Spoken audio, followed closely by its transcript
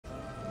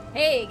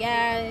Hey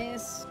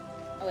guys!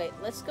 Oh wait,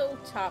 let's go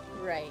top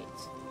right.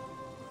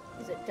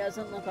 Because it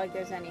doesn't look like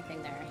there's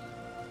anything there.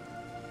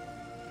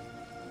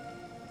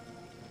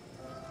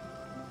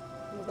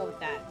 We'll go with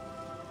that.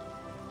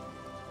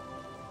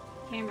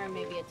 Camera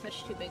may be a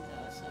touch too big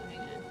though, so hang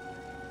on.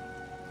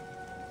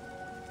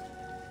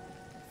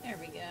 There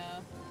we go.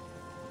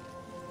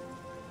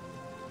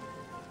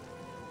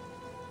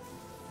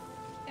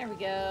 There we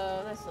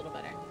go. That's a little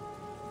better.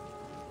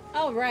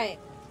 All right.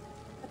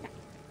 Okay.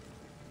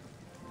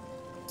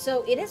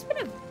 So it has been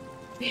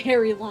a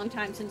very long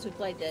time since we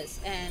played this,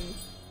 and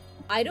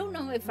I don't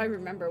know if I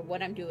remember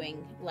what I'm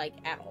doing, like,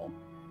 at all.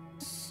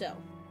 So.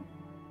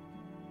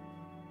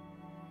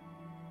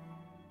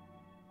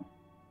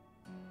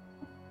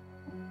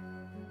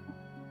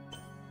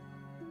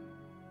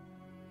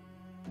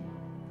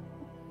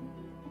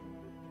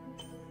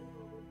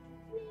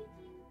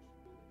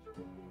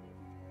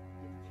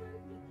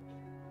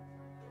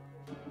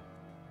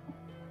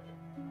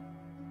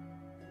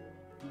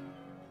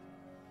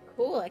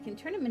 Cool, I can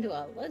turn him into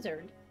a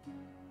lizard.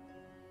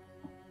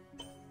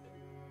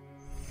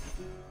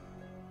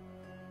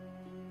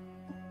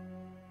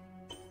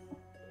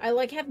 I,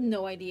 like, have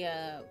no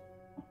idea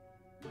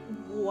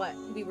what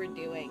we were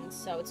doing,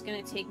 so it's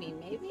gonna take me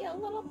maybe a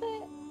little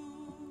bit.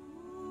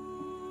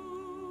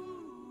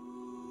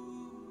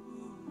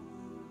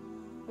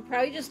 We'll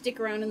probably just stick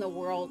around in the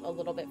world a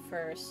little bit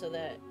first, so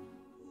that...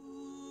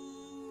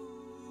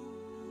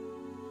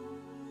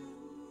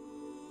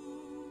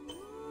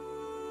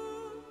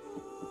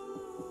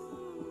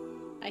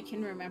 I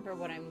can remember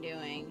what I'm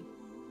doing.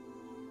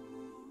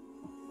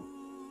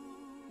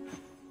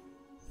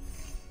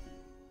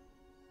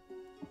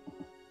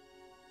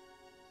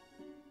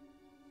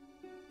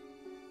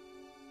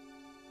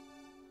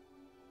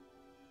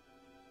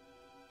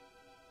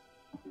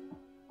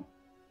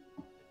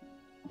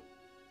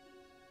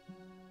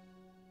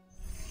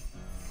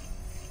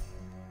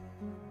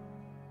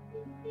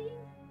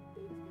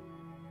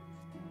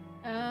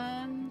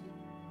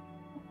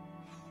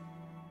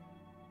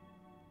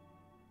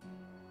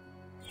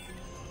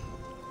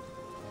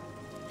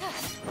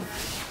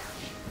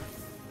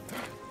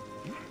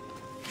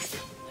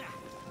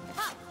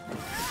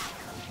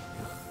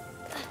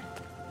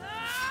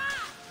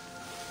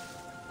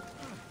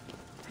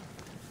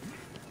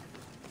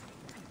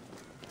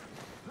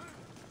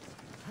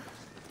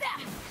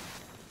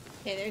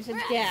 Okay, there's a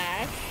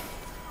dash.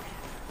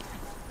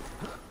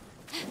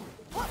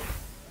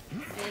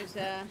 There's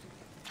a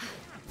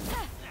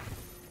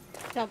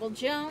double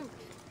jump.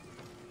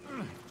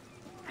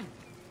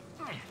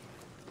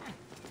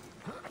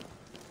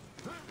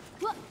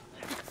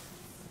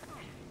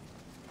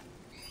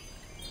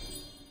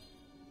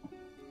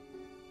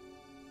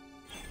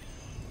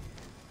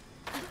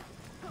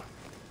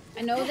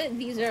 I know that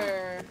these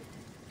are...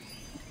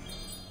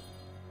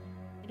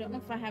 I don't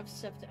know if I have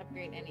stuff to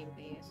upgrade any of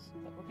these,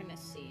 but we're gonna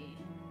see.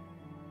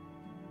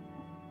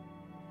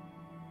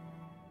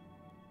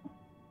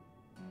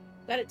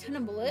 Got a ton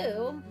of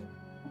blue.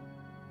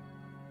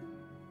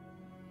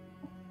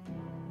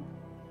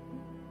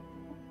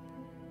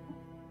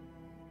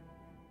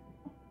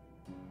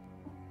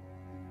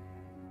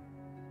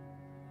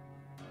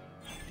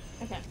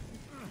 Okay.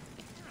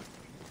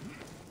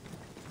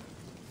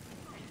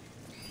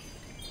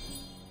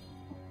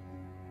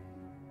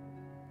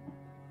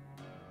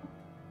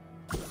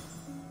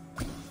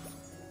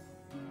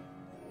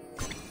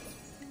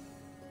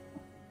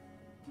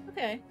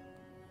 Okay.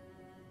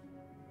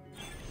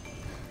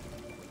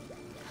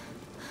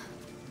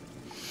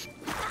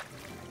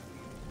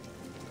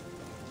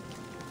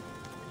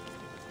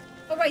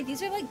 Oh right,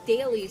 these are like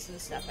dailies and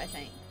stuff, I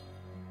think.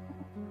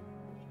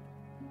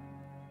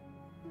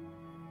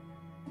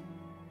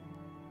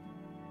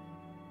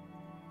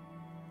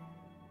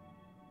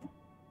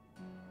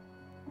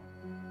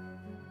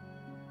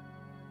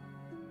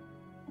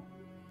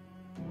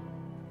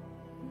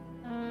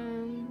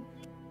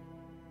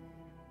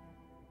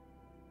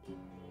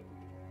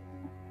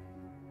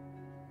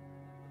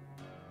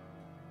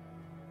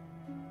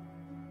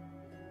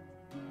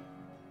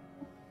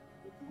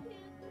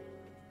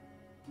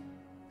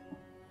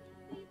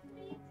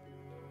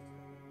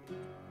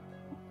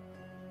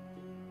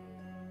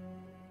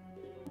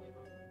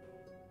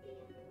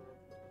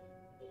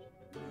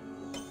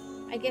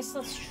 I guess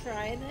let's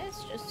try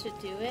this just to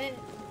do it.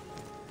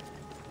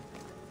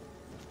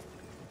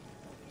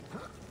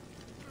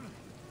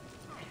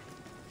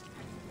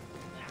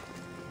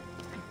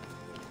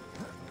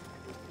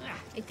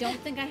 I don't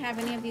think I have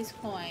any of these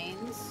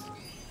coins.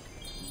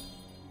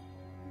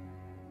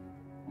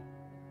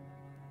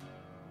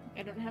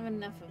 I don't have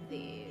enough of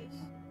these.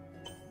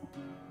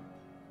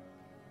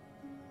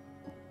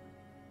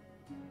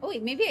 Oh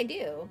wait, maybe I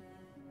do.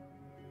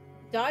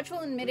 Dodge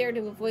while in midair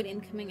to avoid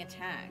incoming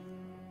attack.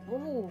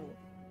 Ooh.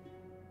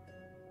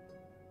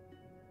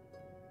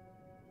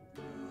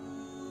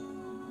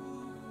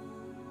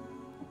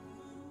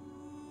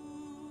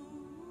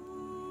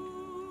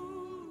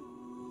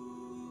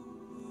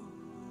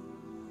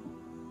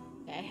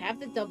 Okay, I have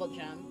the double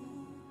jump.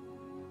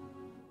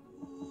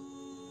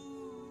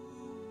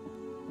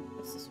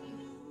 What's this one?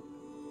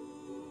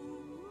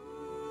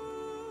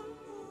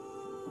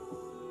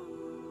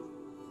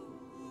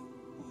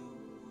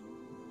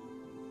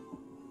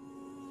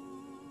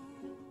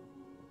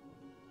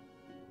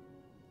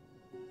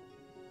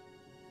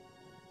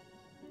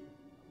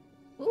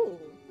 Ooh.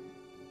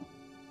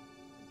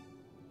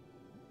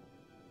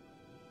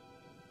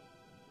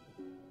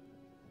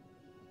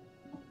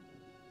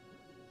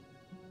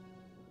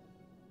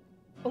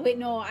 Oh wait,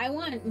 no, I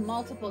want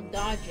multiple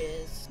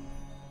dodges.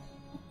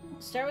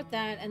 Start with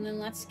that, and then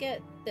let's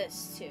get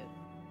this too.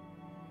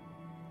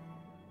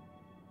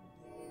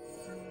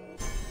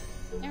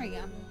 There we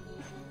go.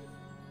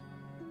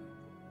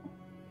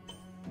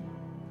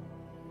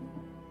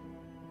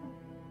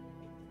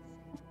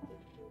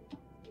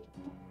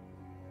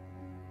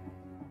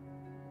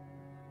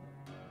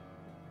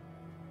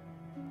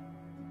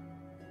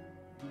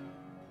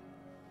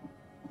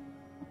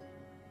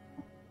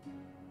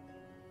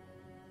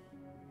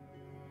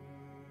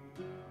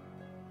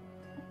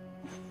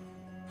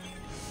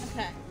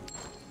 Okay.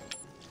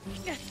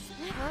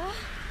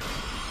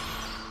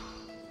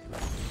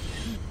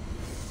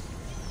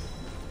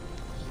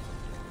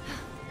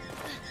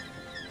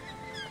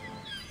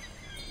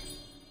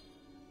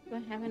 Do I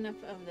have enough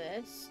of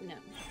this? No.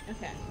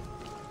 Okay.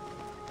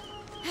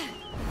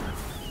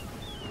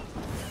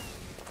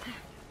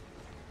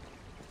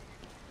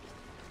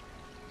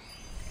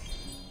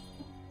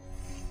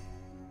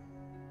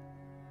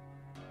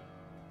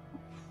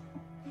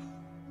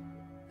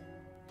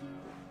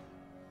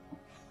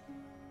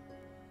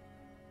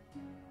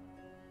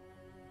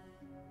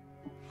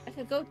 I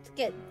could go to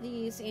get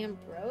these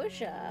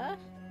ambrosia.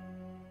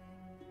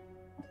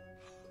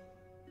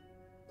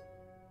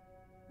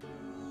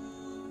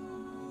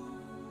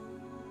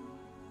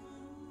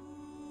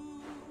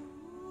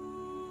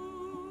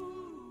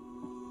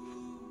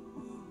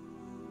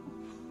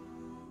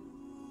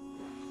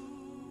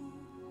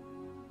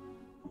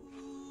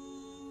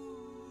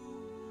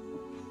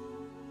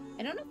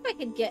 I don't know if I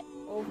could get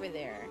over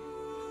there.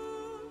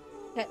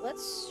 Okay,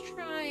 let's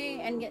try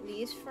and get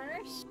these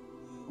first.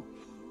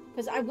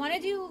 Because I want to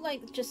do,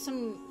 like, just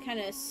some kind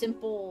of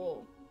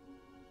simple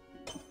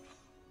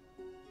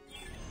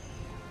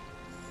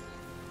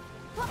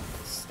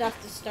stuff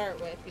to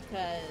start with,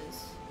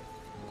 because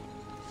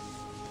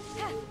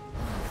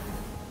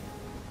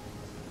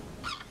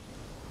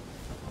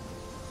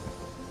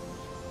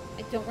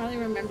I don't really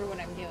remember what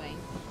I'm doing.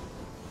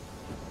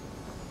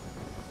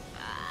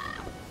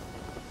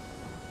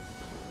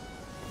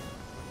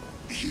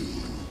 You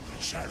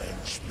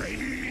challenge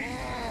me,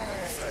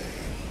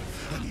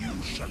 and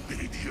you shall be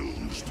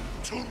reduced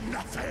to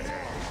nothing.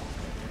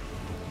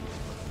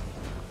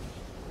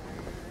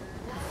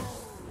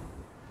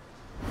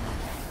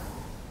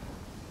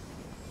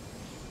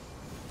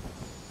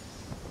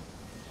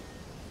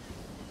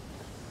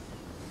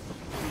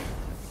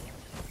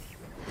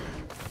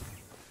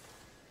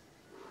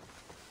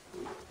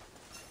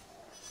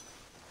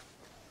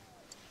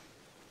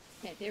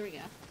 Okay, there we go.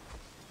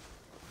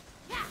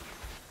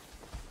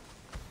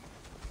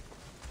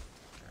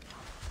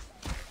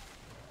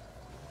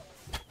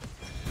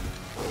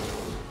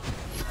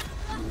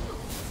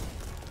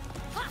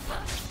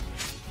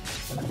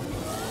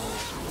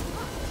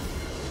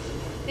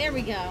 There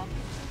we go.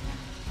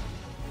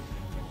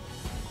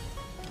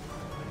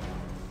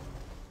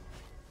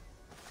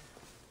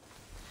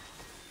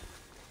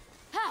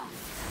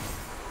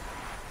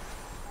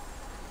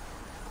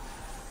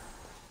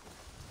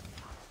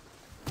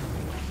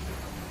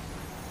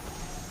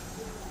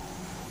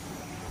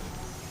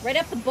 Right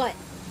up the butt.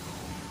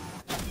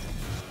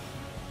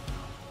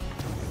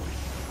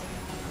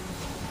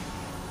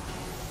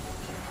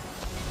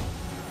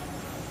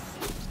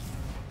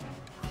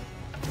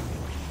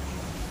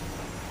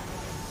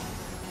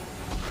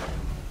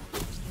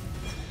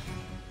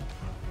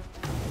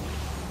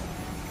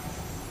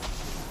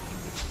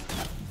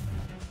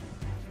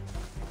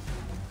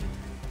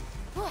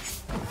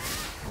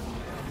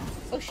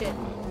 Oh shit.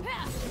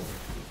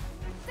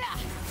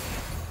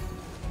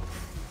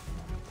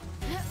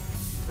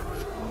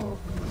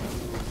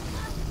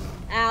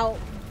 Ow.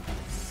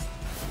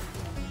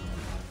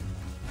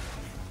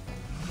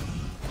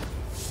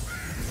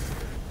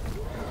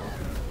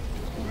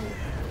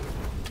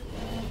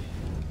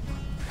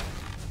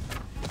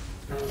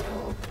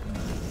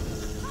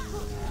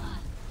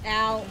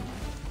 Ow.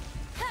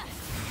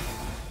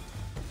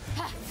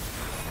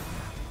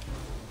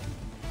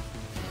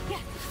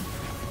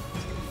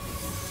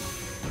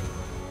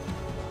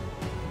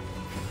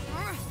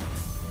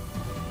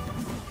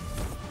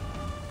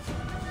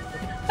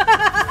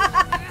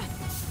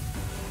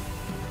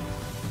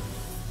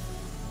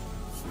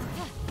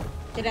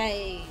 Did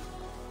I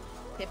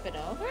tip it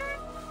over?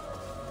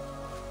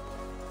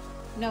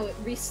 No, it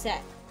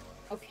reset.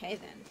 Okay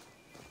then.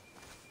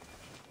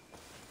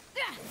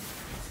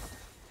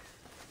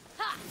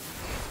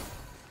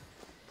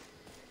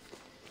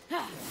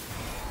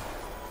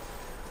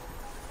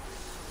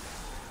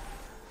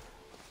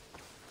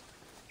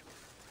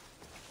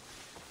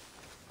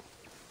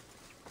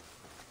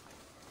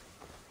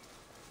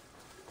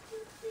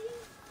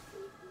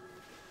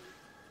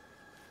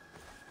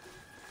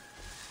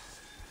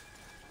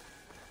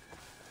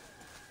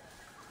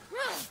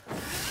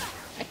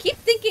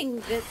 thinking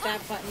that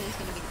that button is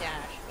going to be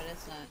dash, but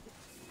it's not.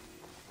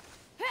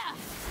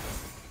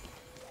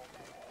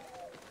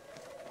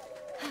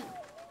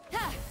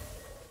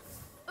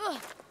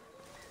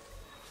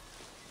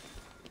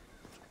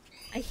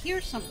 I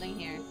hear something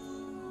here.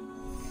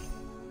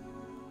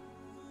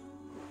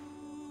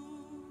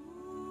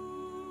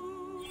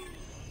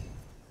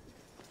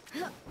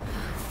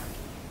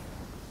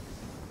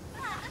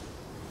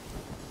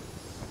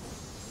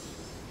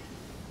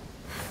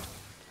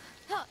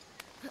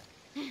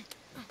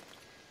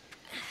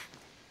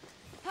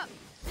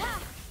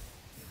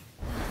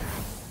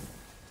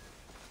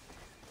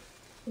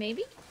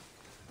 Maybe?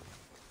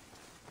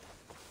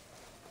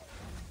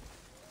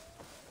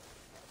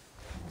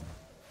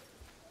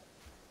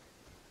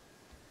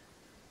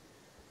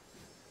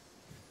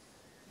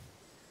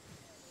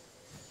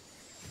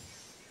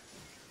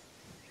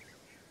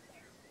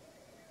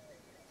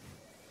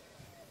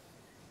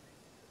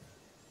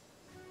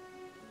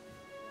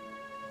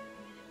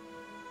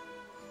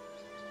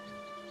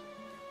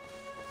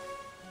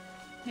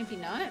 Maybe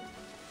not.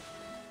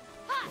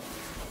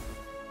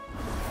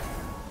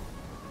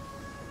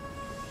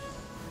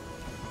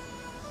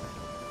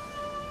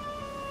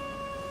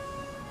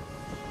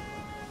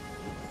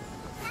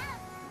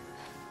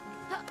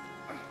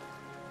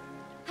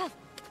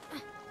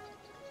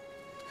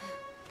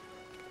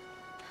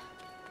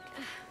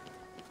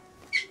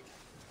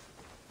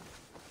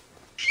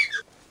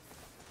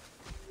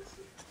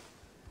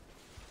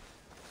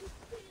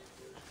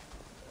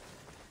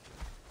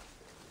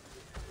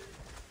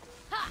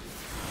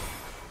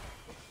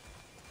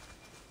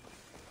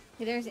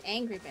 There's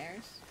angry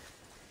bears.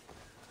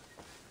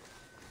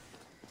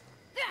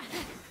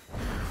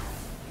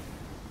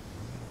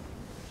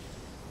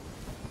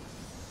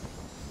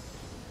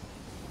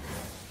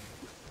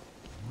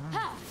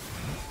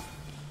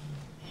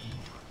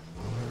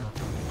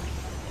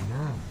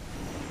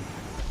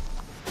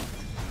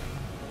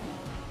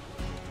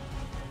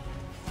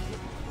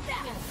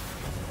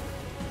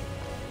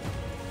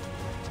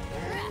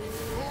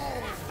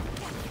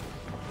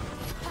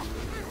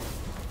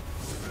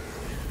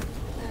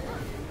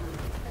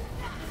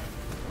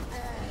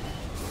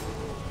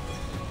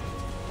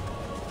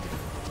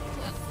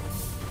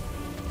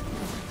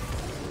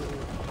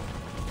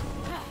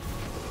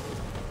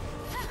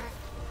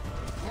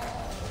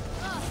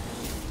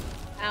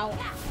 Ow.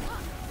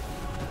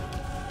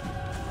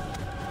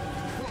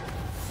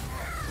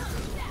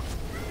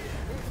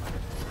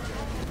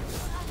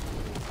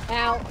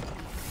 Ow.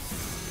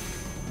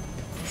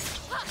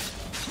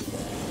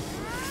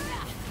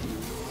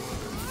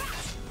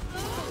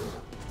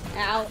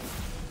 Ow.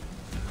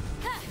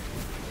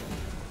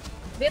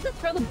 We have to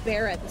throw the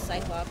bear at the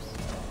Cyclops.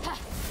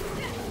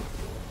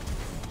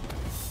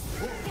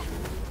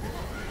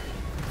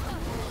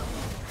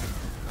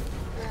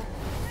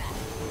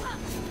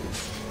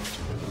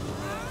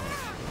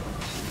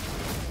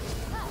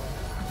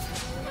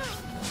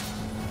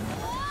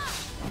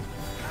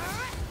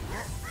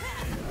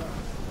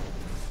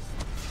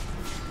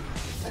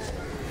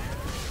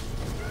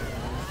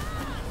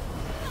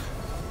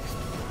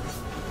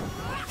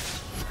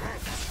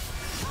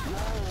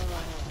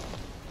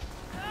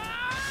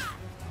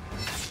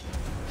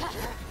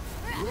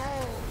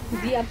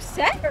 Is he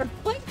upset or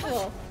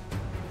playful?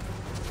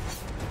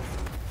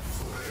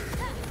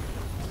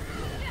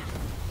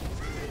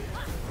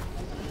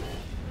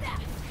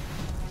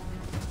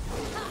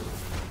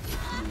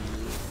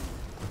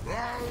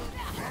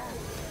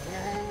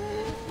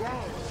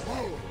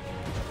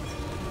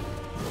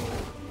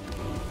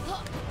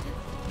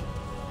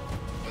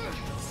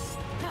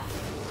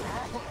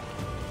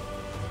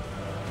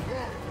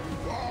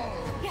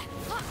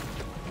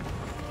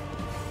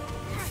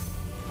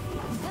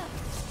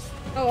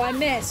 Oh, I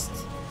missed.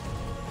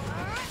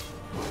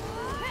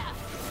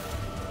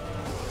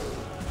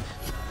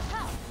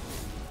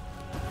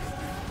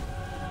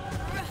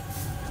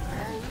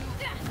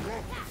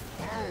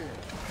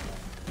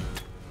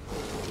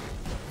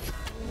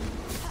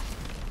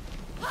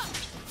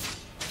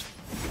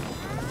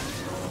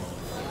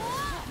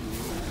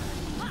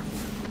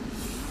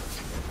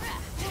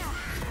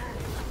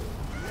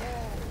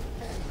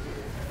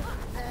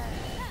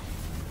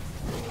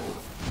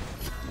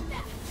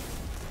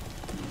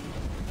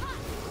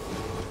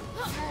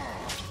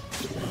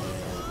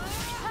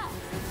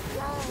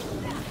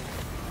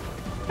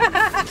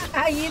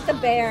 I eat the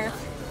bear.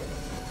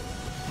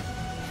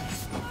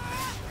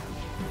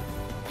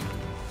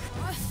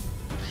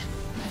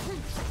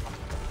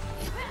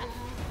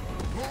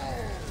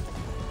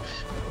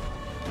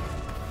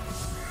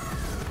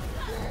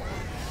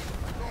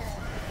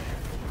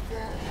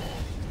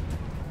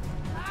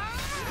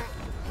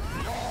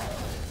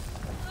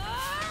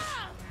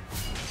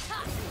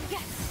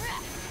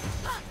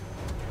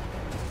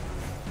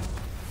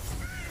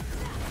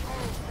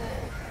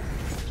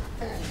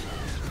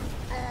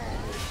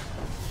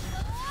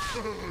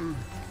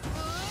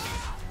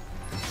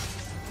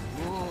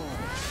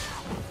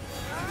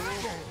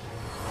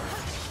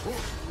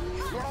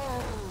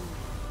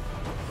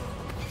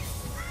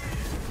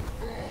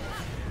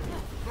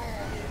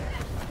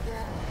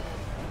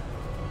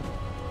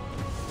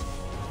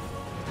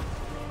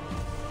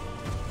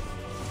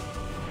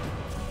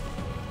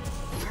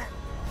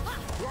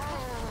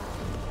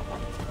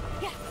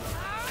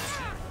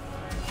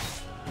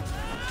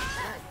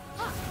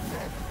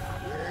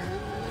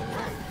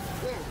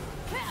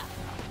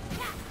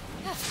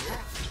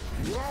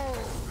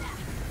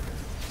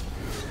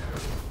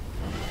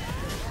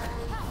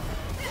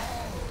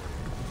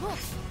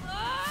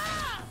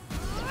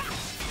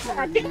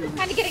 I think I'm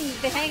kind of getting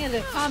the hang of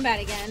the combat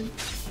again.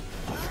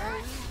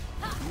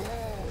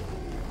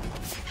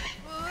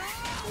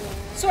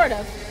 Sort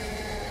of.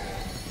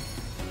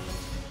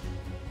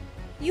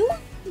 You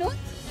no,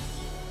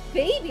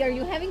 baby, are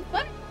you having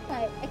fun?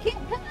 I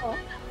can't tell.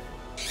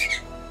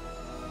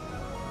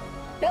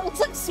 That looks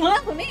like a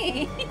smile to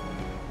me.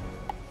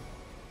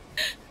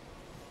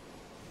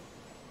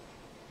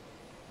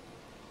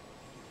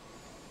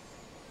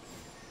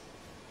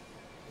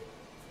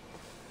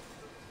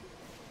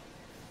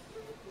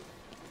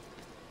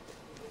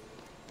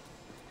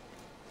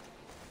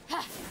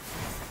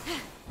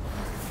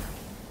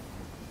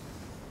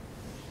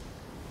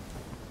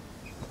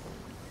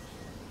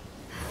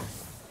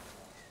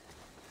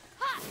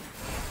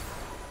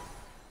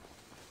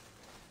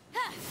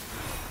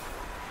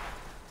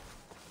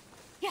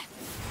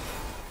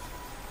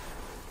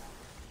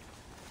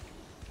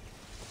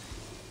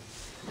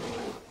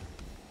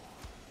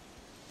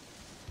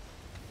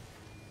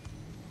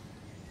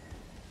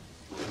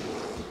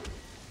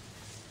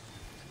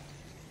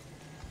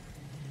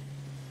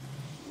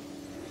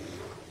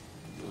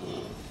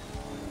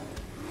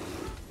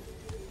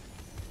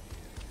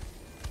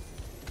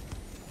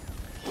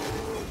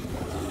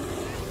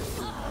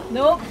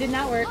 Nope, did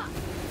not work.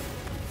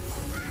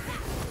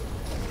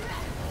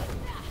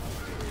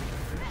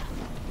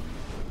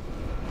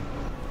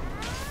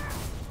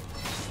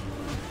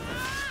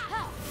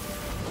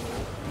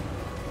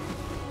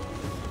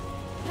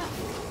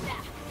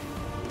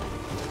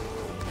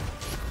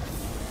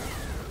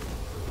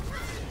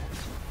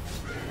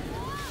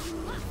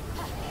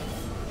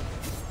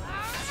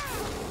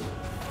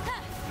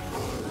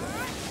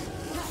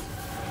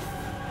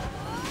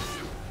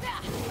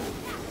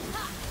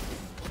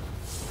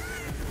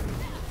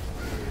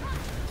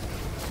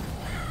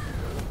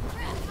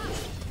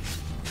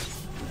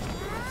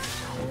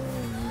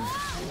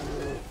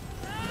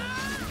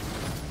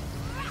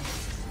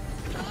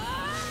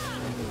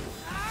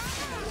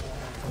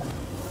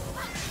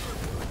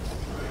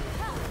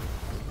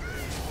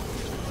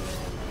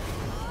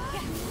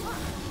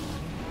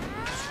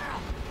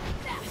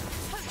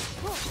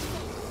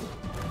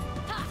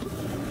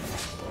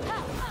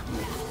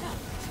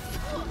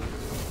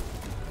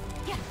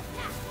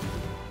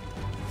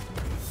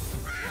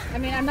 I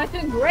mean, I'm not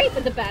doing great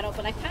with the battle,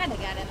 but I kind of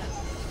got it.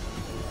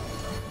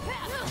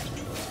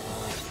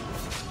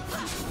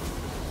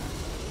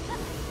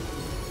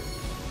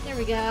 There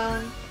we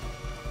go.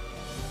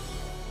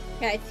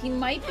 Okay, he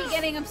might be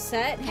getting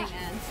upset. Hang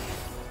on.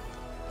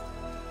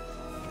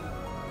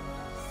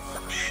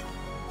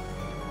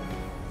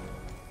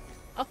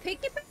 I'll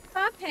pick it back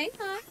up. Hang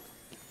on.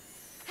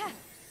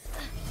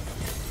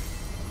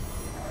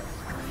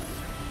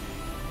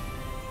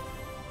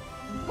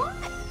 What?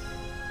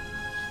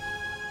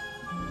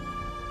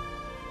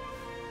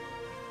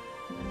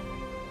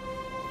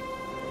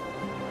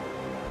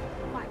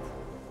 What?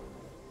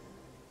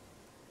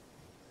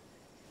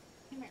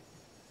 Come here.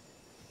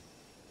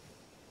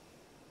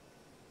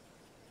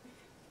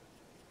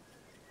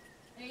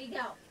 There you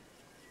go.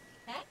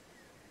 Okay?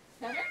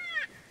 Cover.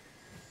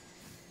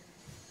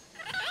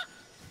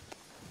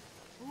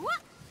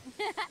 What?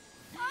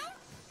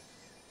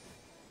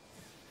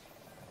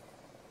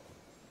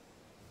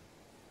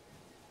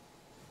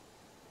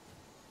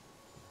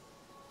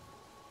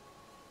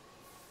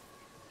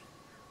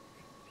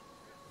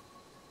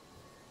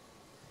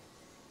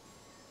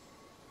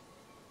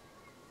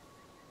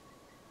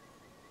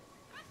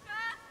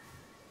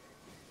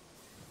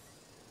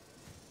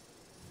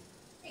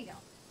 There you go.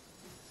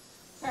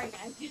 Sorry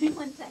guys, give me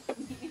 1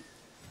 second here.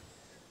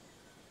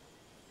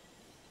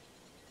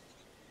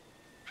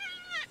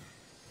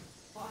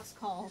 Boss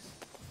calls.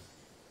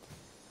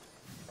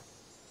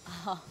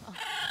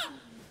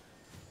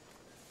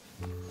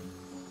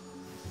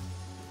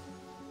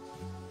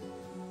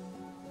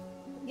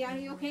 Yeah, are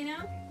you okay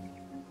now?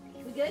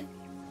 We good?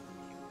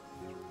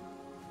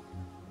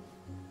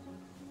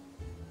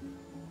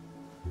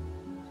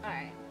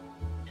 Alright.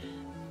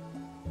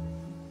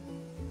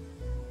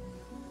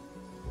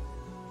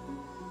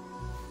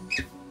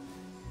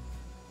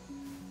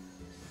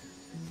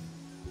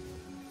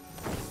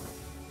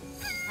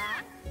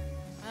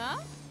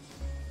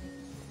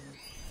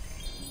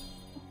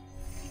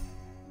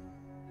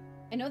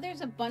 I know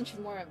there's a bunch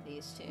more of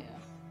these too.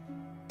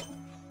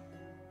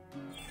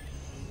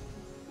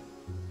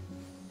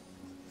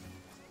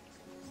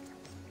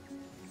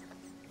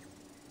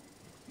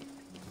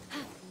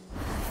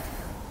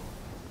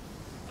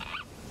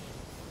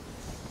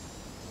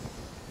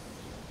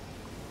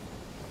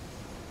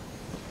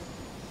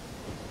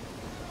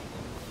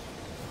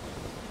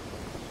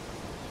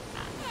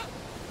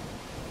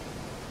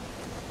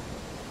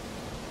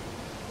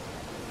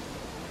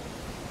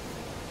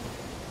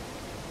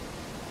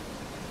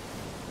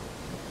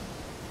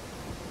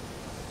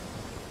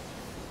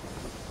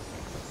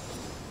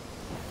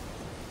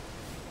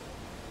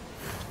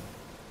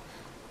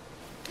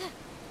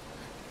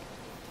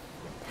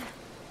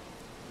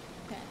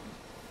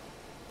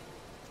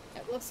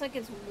 looks like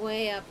it's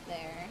way up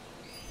there.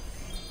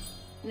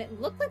 And it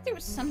looked like there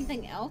was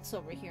something else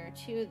over here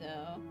too,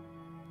 though.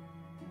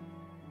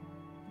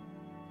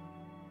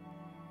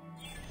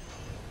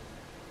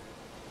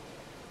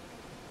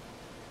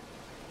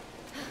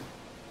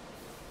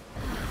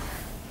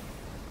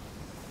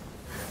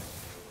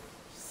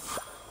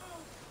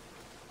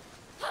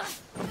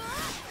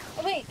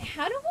 Oh wait,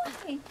 how do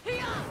I...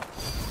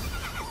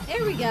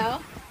 There we go.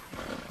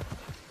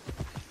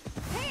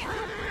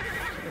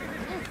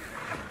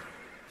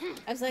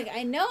 I was like,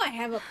 I know I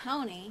have a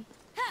pony.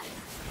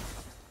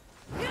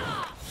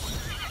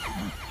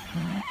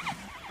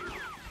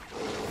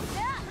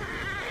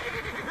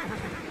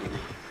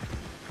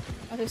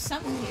 Oh, there's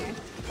something here.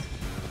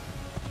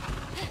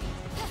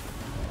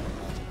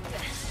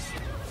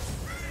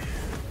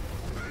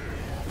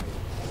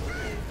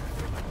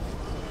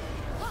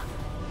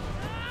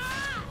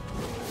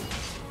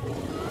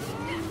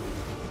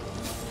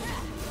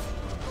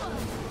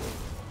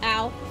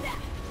 Ow.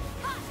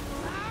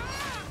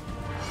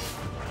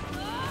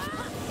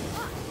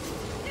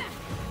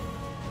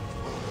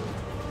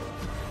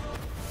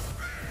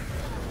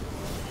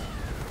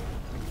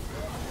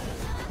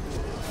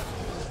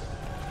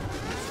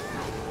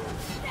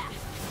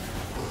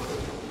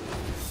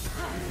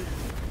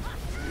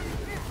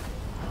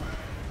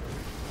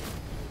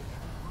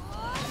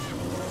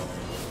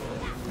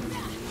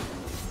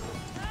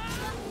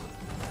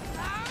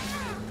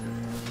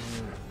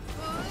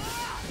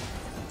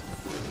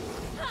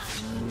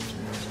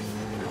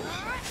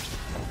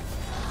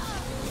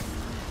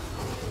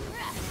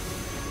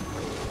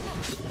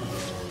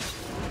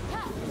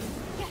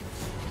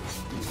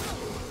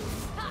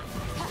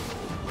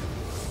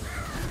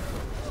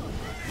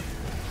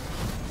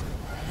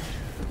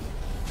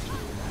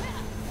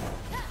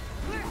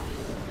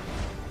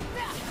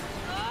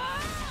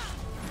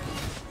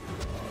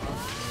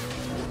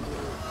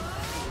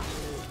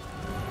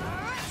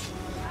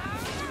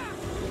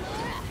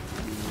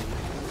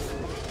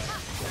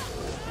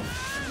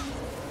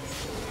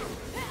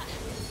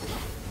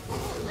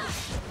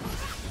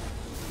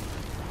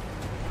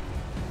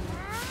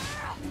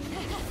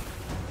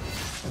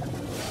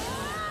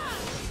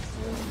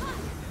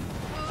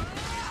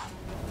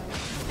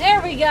 There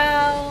we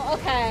go.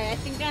 Okay, I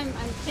think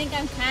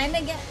I'm kind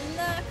of getting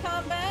the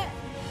combat.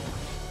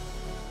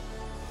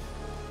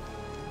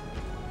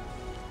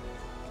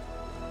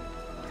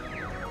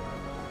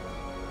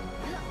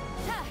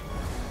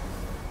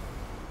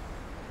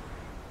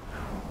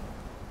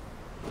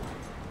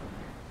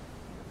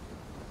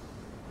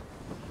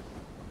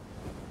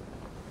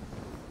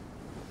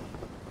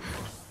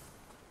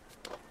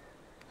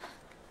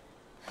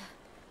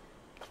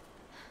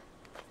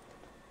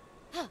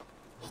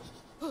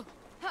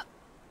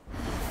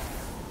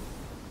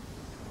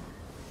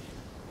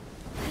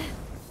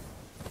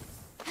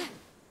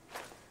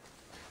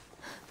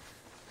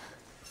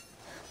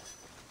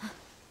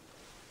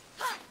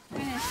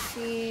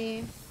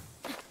 See.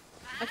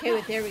 Okay,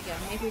 wait, there we go.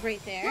 Maybe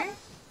right there?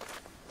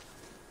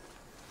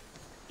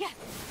 Yeah.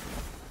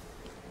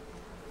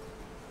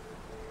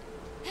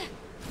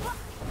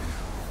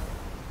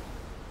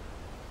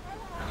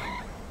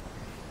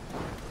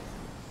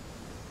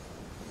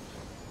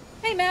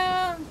 Hey,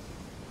 Mel!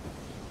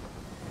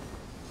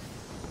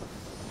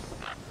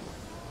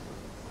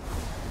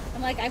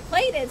 I'm like, I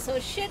played it, so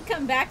it should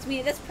come back to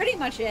me. That's pretty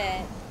much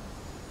it.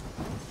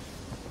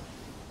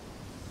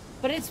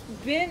 But it's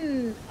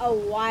been a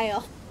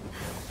while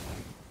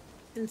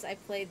since I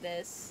played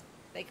this.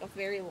 Like, a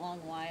very long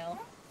while.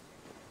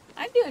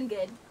 I'm doing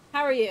good.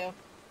 How are you?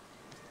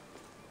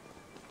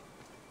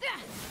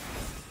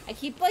 I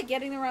keep, like,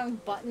 getting the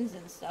wrong buttons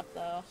and stuff,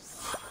 though.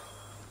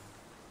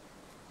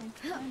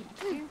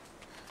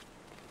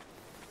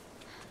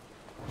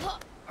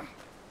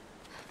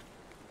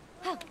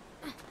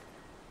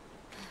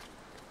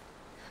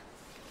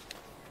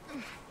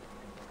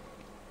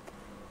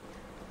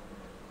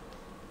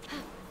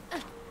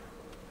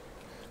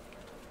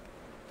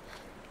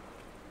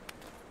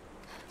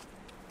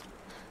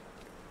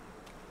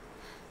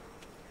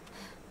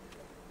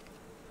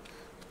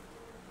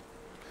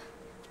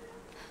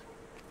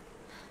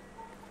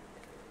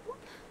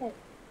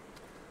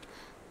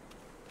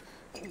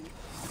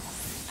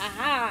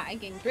 Aha! I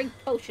can drink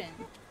potion.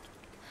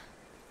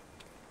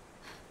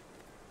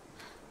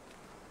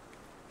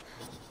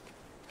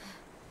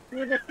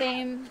 You're the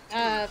same,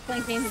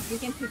 playing games this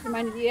weekend. Just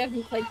reminded you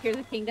haven't played Tears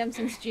of the Kingdom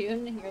since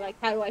June, and you're like,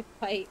 how do I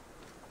fight?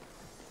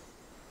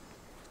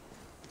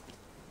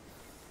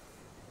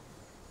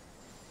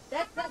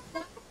 That's not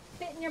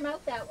fit in your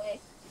mouth that way.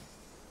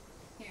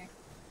 Here.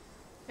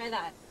 Try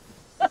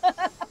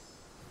that.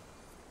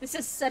 This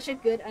is such a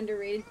good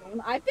underrated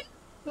game. I've been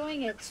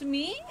enjoying it. To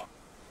me,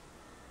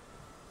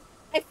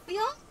 I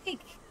feel like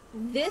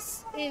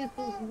this is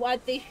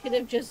what they should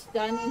have just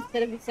done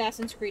instead of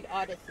Assassin's Creed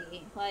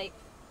Odyssey. Like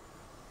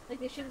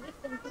they should have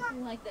just done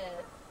something like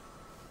this.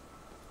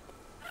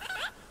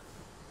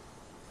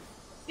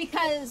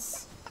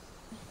 Because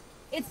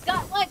it's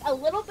got like a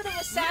little bit of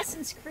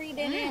Assassin's Creed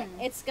in it.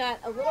 It's got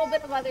a little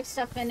bit of other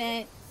stuff in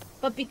it.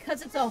 But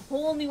because it's a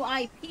whole new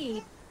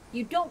IP,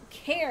 you don't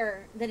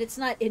care that it's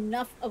not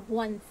enough of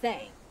one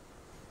thing.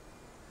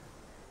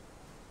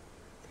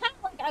 Kind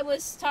of like I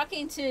was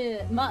talking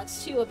to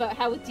Mux too about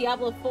how with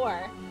Diablo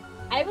 4,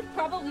 I would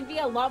probably be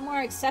a lot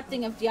more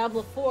accepting of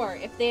Diablo 4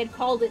 if they had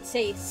called it,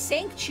 say,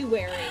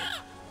 Sanctuary,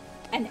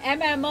 an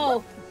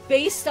MMO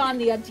based on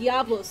the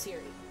Diablo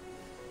series.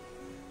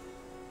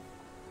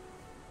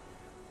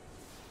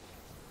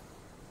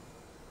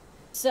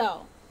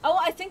 So, oh,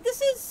 I think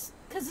this is,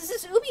 because this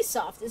is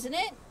Ubisoft, isn't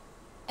it?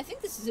 I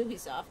think this is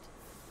Ubisoft.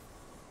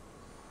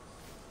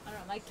 I don't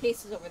know, my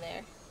case is over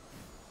there.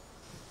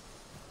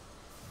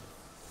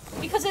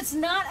 Because it's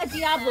not a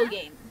Diablo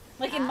game.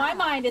 Like, in my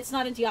mind, it's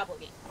not a Diablo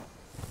game.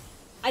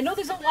 I know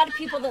there's a lot of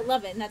people that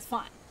love it, and that's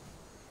fine.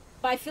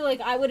 But I feel like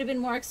I would have been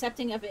more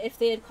accepting of it if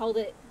they had called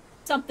it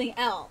something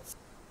else.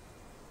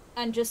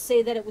 And just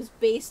say that it was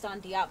based on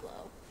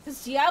Diablo.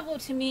 Because Diablo,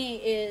 to me,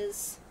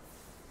 is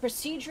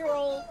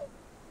procedural,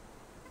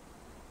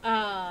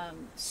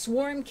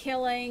 swarm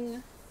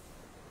killing,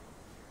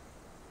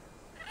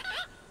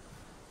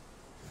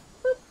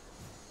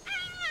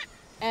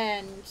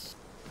 and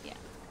yeah.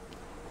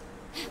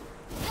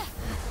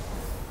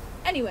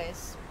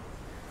 Anyways,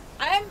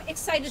 I'm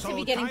excited to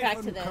be getting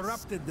back to this.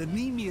 Corrupted the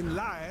Nemean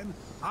lion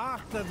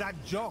after that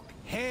jock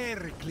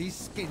Heracles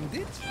skinned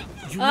it.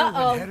 You know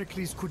when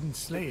Heracles couldn't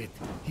slay it,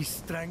 he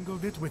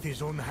strangled it with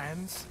his own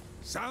hands?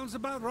 Sounds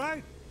about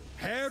right.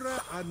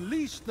 Hera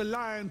unleashed the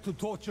lion to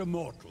torture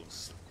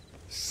mortals.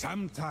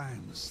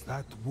 Sometimes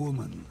that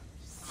woman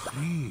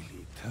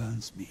really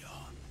turns me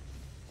on.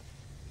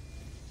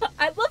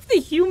 I love the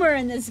humor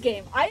in this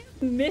game. I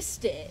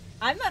missed it.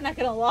 I'm not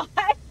gonna lie.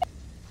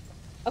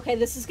 Okay,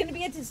 this is gonna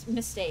be a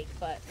mistake,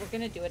 but we're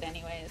gonna do it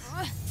anyways.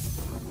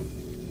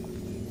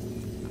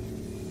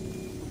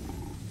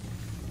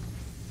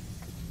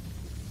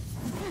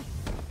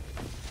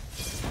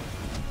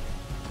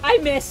 I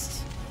missed.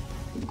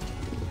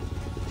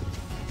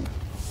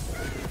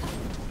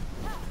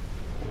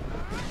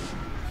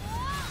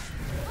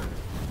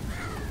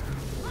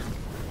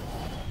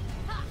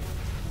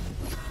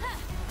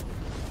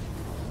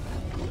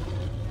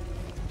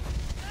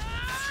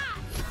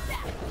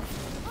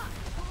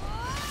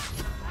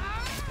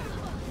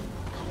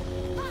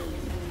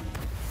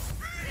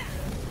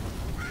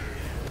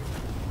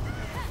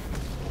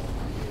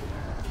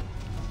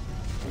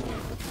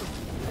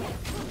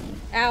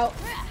 Out.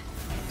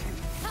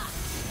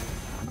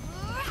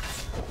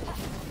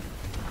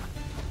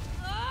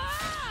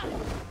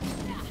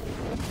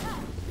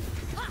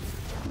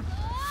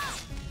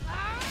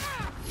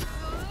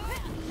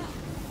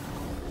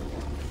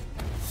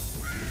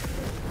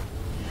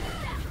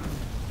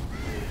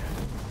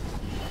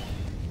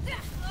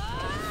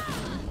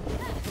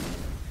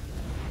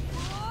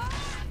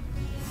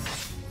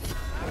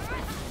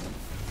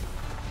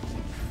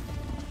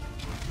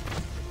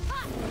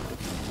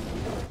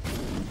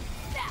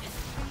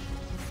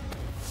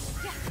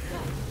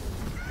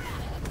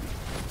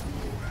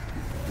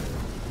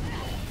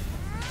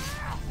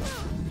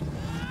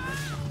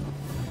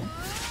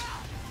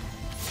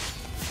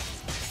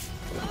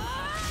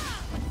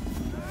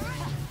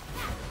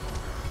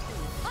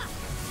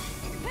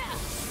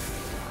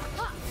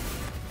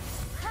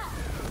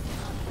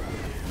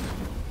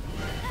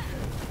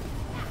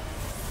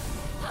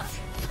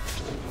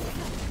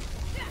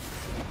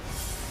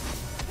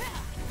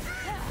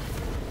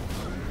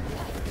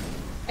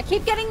 I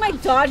keep getting my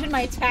dodge and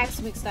my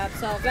attacks mixed up,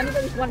 so if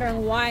anybody's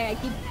wondering why I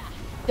keep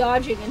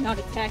dodging and not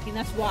attacking,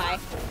 that's why.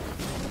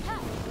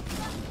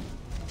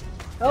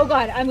 Oh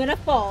god, I'm gonna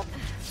fall.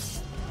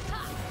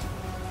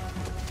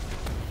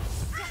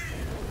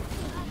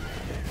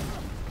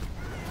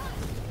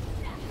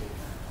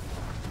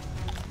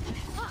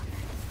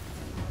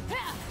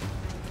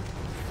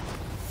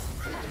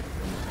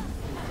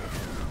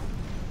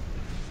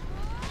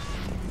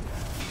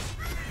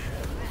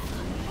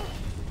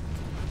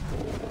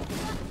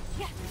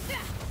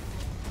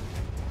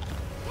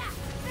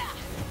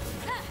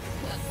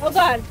 Oh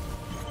god.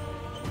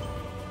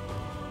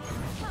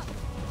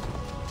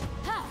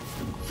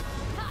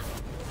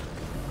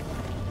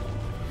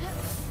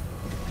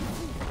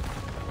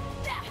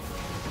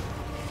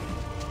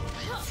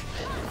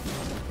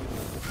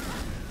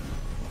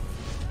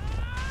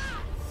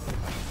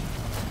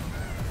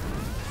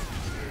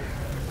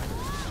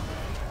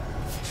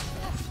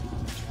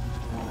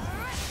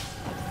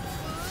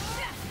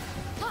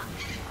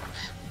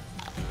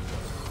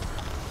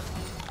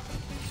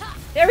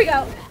 There we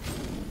go.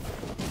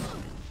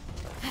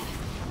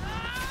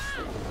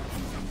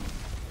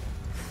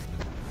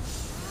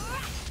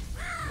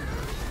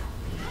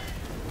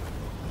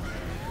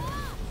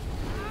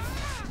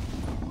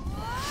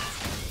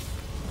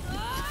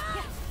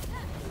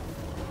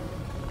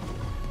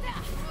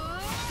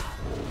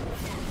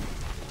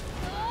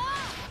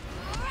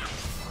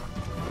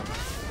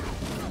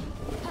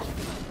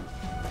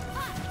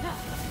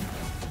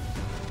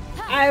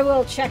 I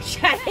will check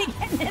chat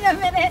again in a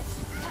minute.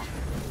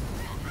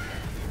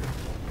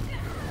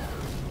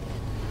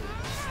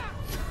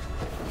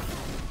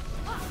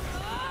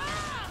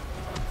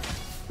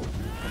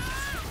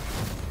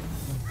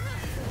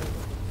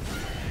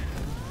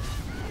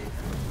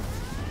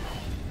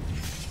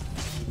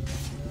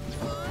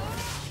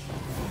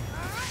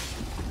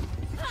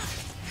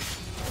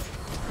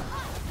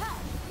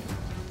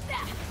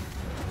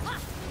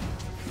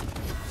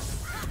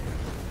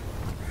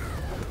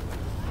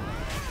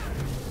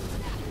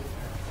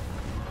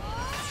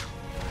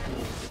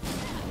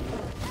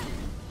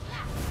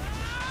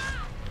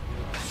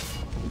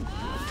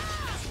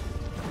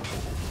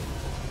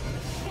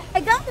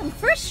 welcome.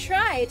 First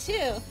try,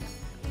 too.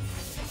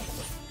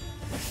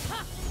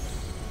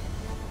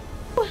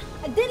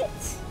 I did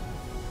it!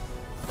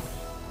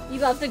 You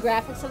love the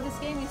graphics of this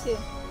game? Me too.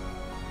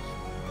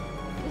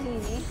 What do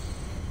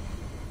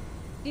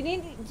you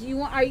need? Do you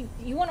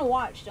want to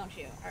watch, don't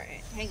you?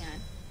 Alright, hang on.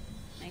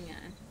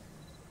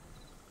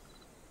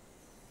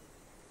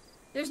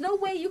 There's no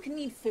way you can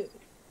need food.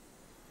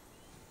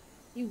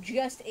 You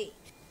just ate.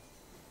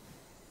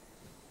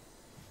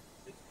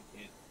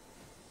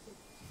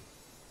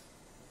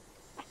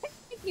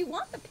 If you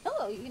want the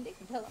pillow, you can take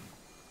the pillow.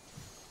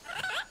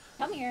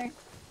 Come here.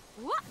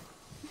 What?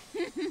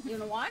 You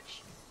wanna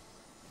watch?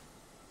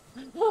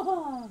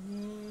 Oh,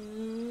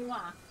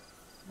 mwah.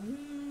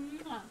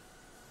 Mwah.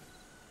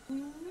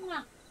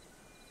 Mwah.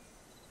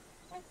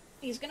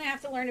 He's gonna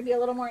have to learn to be a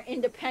little more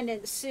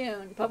independent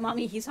soon, but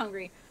mommy, he's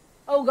hungry.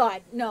 Oh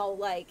god, no,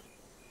 like,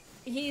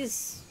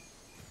 he's...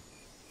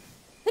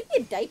 Could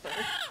be a diaper.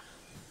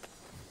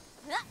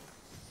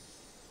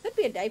 Could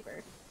be a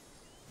diaper.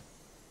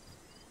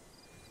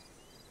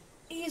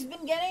 He's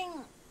been getting...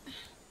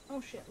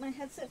 Oh shit, my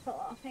headset fell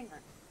off. Hang on.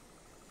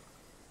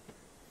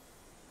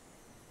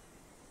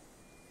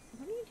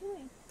 What are you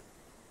doing?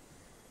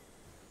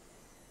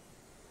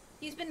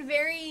 He's been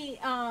very,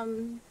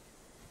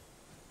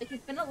 like,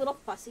 he's been a little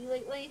fussy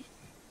lately.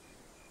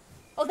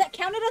 Oh, that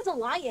counted as a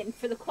lion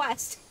for the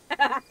quest.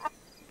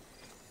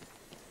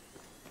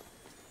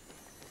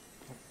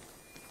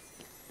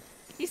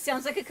 He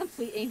sounds like a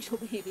complete angel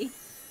baby.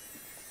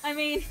 I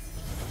mean...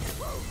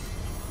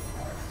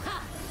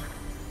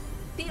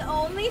 The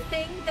only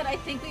thing that I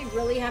think we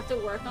really have to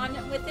work on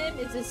with him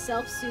is his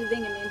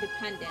self-soothing and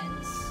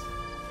independence.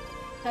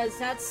 Because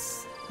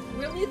that's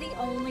really the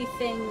only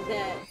thing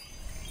that...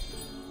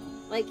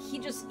 Like, he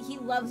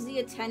loves the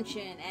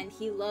attention, and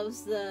he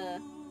loves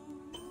the...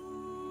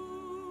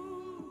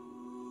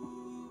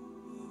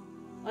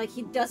 Like,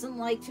 he doesn't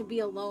like to be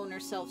alone or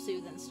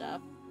self-soothe and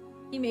stuff.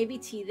 He may be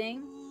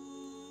teething.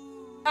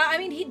 I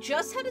mean, he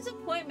just had his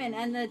appointment,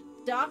 and the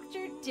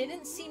doctor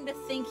didn't seem to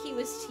think he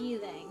was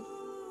teething.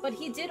 But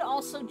he did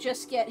also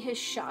just get his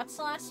shots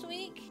last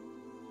week.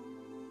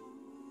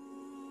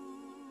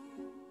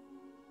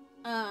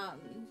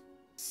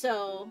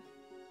 So...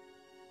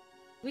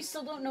 We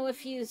still don't know if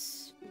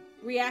he's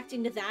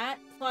reacting to that.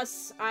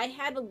 Plus, I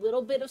had a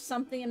little bit of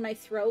something in my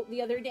throat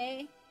the other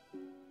day.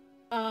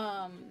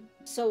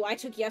 So I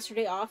took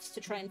yesterday off to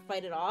try and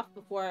fight it off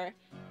before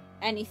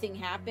anything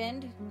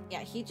happened. Yeah,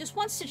 he just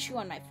wants to chew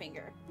on my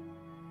finger.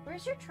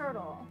 Where's your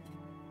turtle?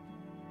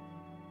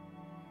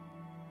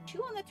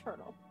 Chew on the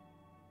turtle.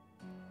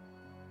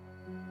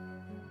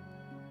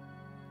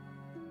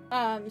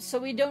 So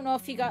we don't know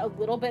if he got a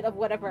little bit of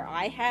whatever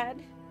I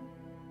had.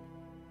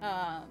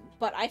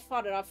 But I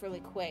fought it off really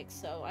quick,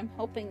 so I'm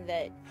hoping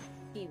that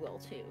he will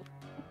too.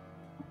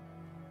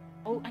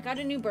 Oh, I got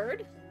a new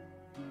bird?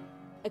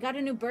 I got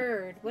a new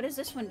bird. What does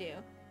this one do?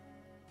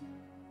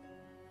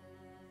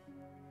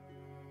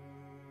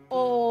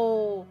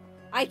 Oh,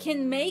 I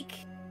can make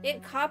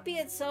it copy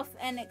itself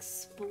and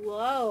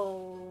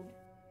explode.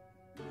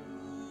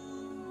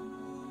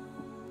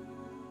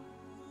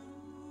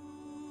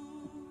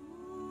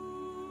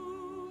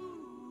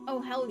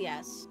 Oh, hell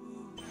yes.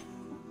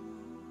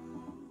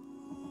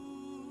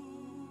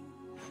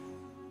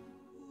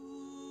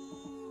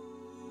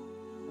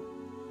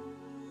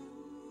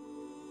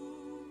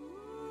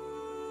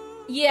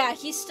 Yeah,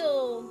 he's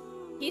still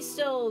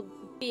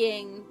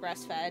being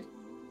breastfed.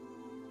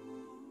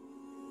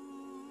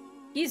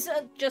 He's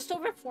just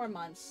over 4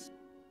 months.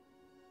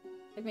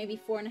 Like maybe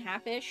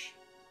 4.5-ish.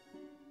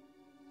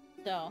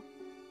 So.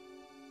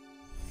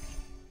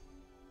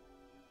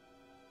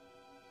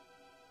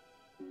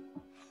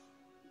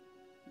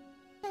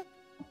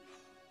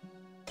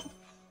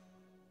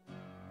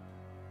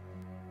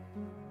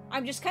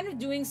 I'm just kind of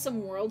doing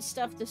some world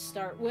stuff to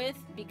start with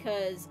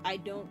because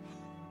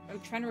I'm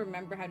trying to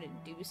remember how to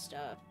do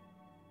stuff.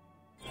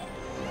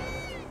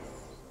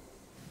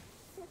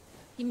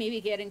 He may be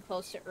getting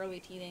close to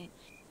early teething.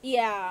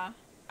 Yeah.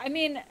 I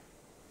mean...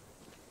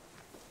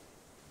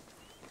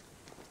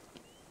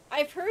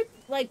 I've heard,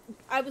 like,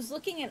 I was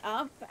looking it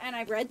up, and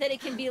I read that it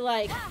can be,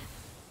 like...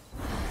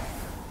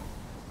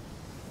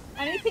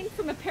 anything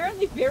from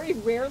apparently very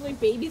rarely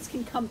babies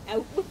can come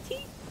out with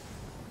teeth.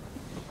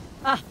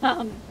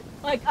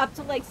 Like, up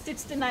to, like,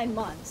 6 to 9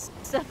 months.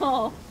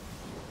 So...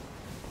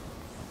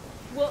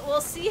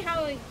 We'll see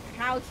how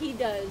he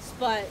does,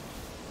 but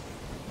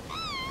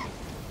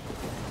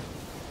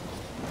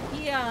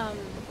he I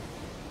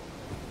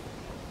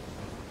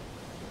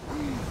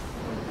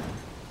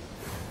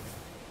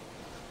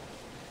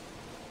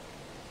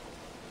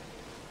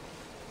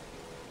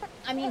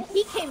mean,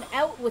 he came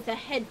out with a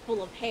head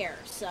full of hair,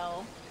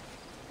 so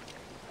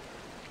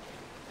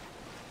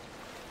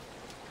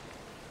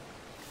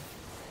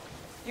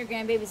your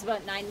grandbaby's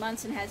about 9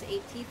 months and has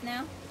 8 teeth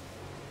now.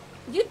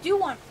 You do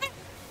want...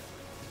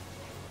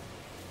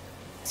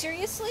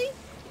 Seriously?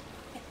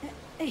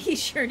 He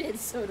sure did.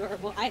 So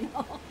adorable. I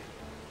know.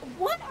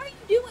 What are you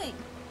doing?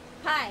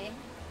 Hi.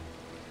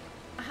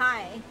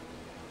 Hi.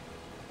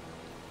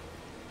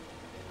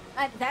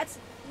 That's...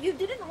 You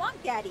didn't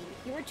want Daddy.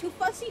 You were too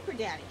fussy for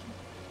Daddy.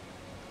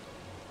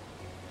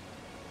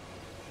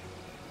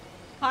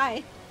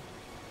 Hi.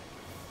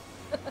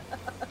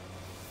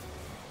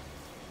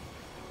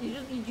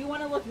 You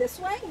want to look this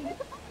way?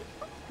 If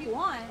you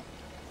want.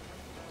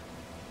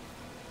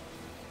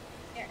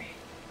 Here.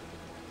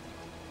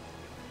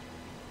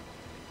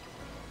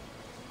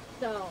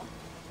 So.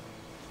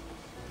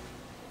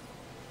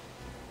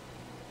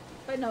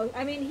 But no,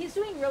 I mean, he's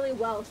doing really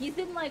well. He's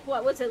in, like,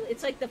 what was it?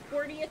 It's like the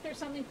 40th or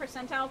something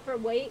percentile for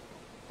weight,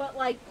 but,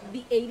 like,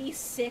 the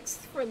 86th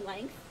for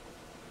length.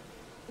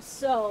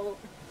 So,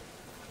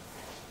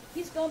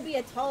 he's gonna be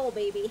a tall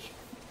baby.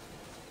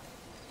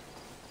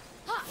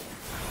 Ha!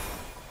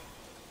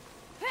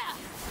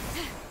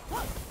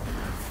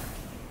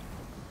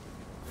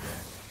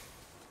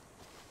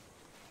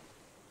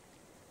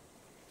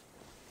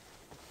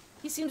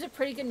 He seems a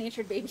pretty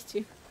good-natured baby,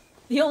 too.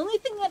 The only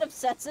thing that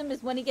upsets him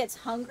is when he gets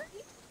hungry.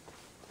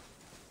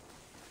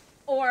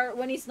 Or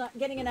when he's not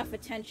getting enough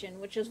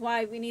attention, which is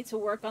why we need to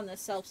work on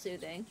this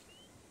self-soothing.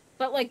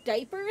 But, like,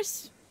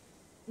 diapers,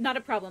 not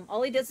a problem.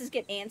 All he does is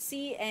get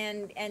antsy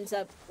and ends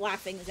up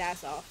laughing his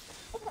ass off.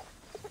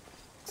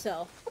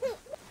 So.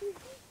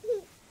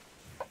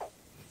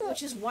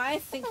 Which is why I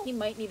think he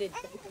might need a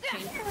diaper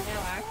change right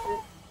now, actually.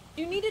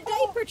 You need a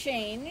diaper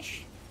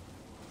change.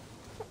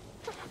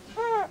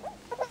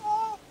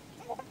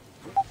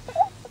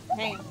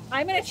 Hang on.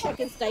 I'm gonna check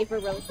his diaper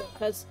really quick,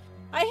 because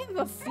I have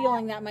a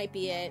feeling that might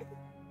be it.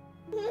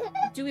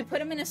 Do we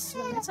put him in a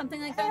swing or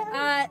something like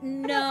that?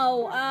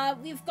 No.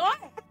 We've got...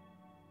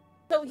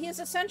 So he's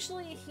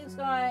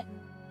got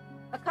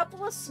a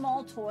couple of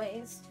small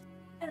toys,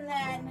 and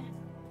then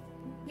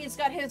he's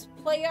got his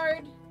play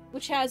yard,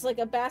 which has, like,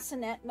 a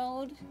bassinet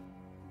mode.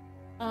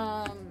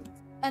 And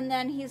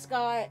then he's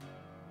got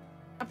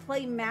a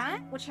play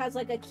mat, which has,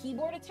 like, a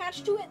keyboard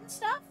attached to it and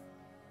stuff.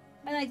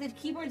 And, like, the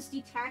keyboard's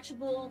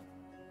detachable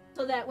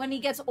so that when he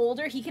gets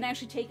older, he can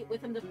actually take it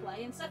with him to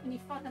play and stuff, and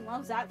he fucking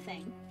loves that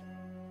thing.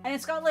 And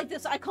it's got, like,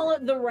 this, I call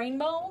it the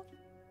rainbow.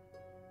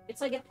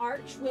 It's like an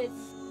arch with,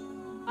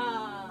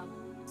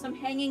 some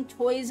hanging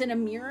toys and a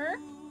mirror.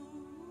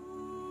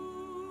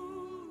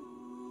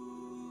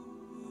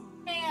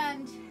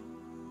 And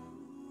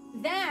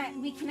that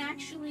we can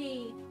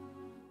actually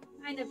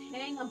kind of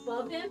hang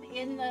above him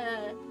in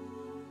the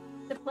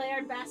play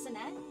yard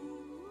bassinet.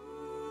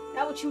 Is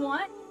that what you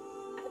want?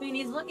 I mean,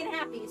 he's looking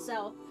happy,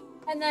 so.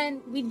 And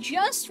then we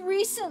just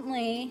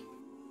recently,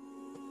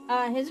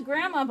 his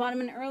grandma bought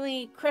him an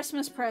early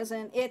Christmas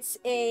present. It's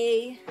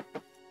a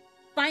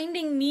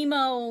Finding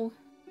Nemo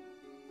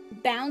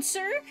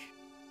bouncer.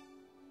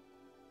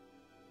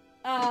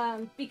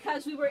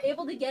 Because we were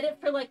able to get it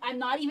for, like, I'm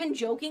not even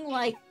joking,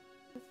 like,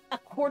 a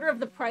quarter of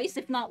the price,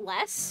 if not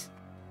less.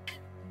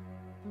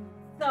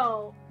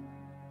 So,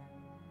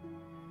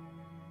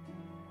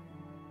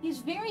 he's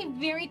very,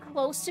 very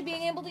close to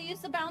being able to use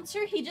the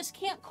bouncer. He just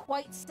can't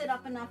quite sit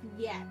up enough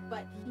yet,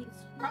 but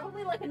he's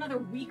probably like another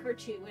week or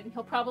two, and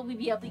he'll probably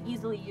be able to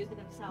easily use it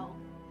himself.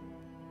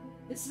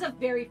 This is a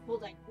very full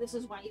diaper. This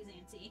is why he's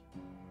antsy.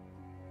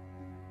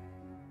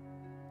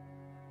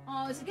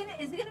 Oh, is it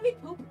gonna be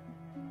poop?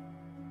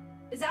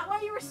 Is that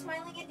why you were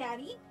smiling at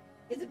Daddy?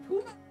 Is it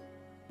poop?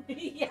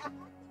 Yeah.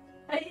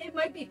 It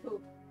might be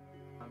poop.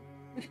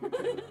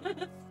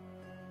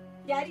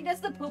 Daddy does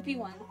the poopy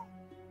one.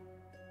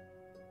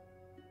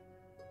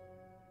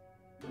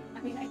 I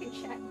mean, I can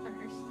check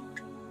first.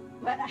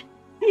 But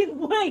he's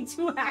way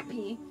too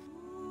happy.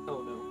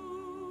 Oh no.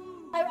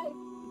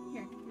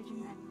 Here, here's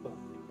your hat.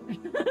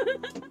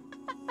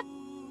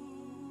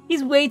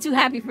 He's way too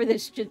happy for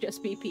this to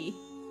just be pee.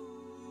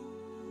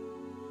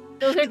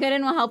 Those are good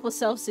and will help with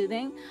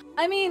self-soothing.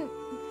 I mean,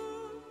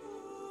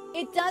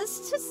 it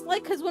does just,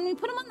 like, because when we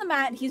put him on the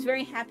mat, he's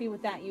very happy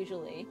with that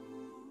usually.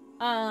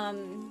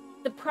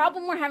 The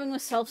problem we're having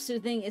with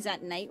self-soothing is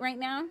at night right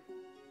now.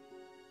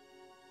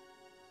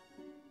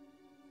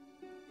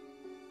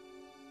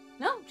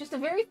 No, just a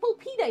very full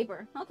pee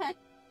diaper. Okay.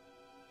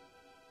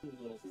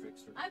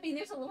 I mean,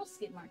 there's a little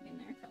skid mark in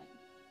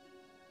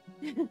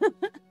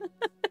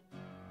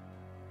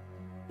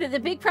there. The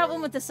big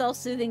problem with the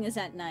self-soothing is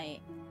at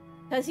night.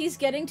 Because he's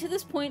getting to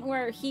this point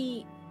where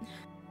his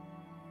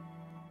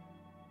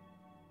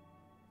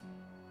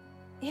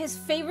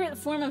favorite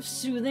form of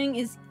soothing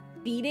is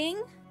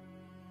feeding.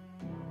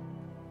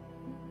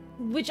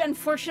 Which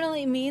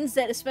unfortunately means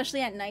that,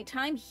 especially at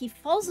nighttime, he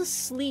falls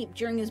asleep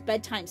during his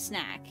bedtime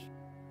snack.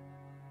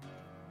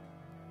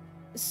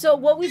 So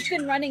what we've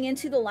been running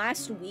into the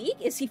last week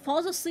is he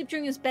falls asleep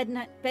during his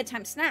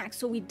bedtime snack,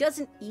 so he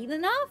doesn't eat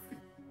enough.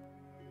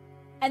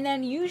 And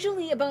then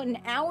usually about an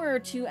hour or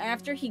two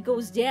after he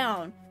goes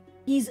down,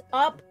 he's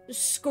up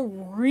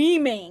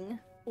screaming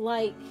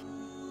like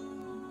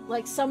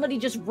somebody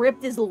just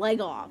ripped his leg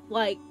off.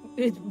 Like,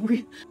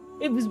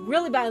 it was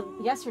really bad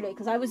yesterday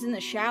because I was in the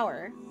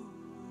shower.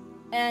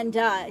 And,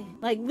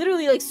 like,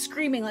 literally, like,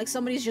 screaming like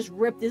somebody's just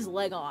ripped his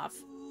leg off.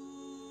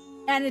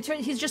 And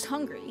he's just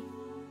hungry.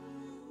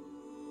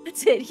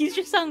 That's it, he's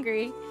just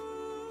hungry.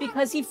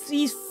 because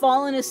he's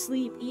fallen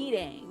asleep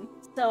eating.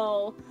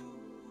 So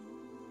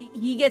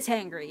he gets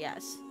hangry,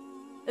 yes.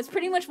 That's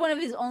pretty much one of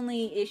his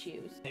only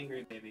issues.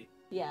 Angry baby.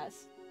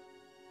 Yes.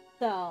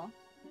 So,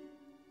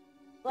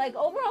 like,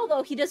 overall,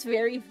 though, he does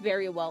very,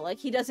 very well. Like,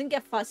 he doesn't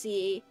get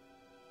fussy.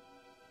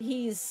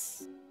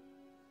 He's...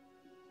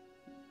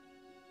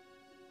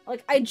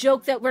 Like, I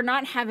joke that we're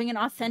not having an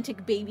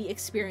authentic baby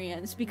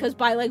experience, because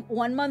by, like,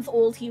 1 month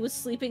old, he was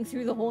sleeping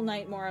through the whole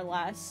night, more or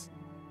less.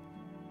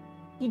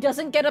 He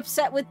doesn't get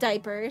upset with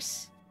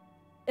diapers.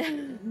 He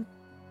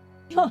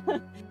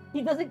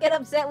doesn't get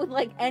upset with,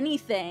 like,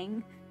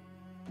 anything.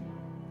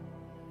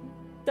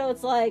 So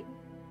it's like...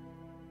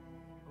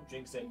 Don't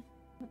jinx it.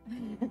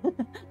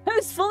 I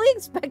was fully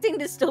expecting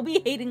to still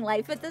be hating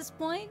life at this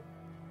point.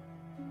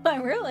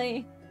 But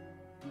really...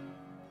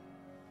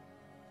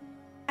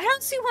 I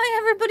don't see why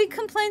everybody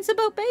complains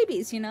about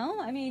babies, you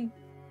know? I mean...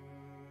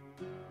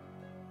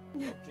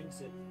 Don't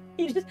jinx it.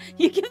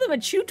 You give them a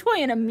chew toy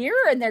and a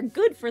mirror and they're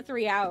good for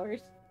 3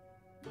 hours.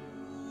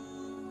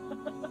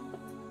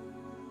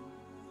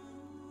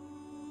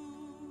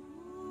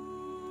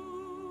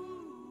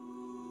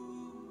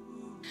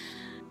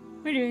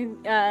 We're doing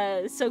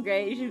so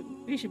great.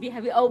 We should be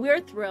happy. Oh, we're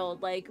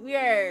thrilled. Like, we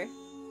are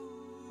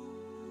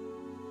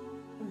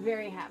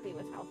very happy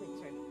with how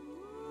things are. I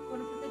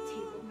want to put the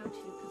table now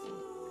too, because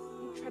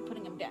I'm try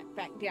putting him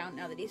back down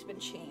now that he's been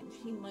changed.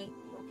 He might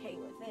be okay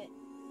with it.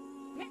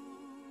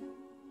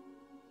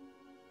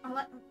 Come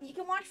here. You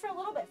can watch for a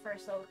little bit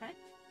first, though, okay?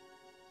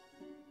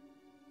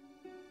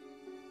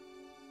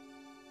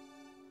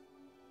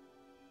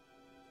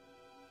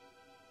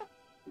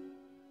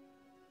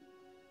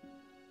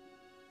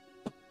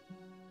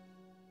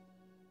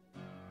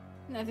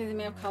 Nothing that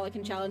may have colic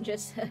and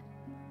challenges.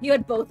 You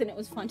had both and it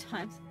was fun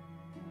times.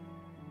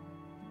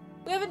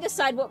 We haven't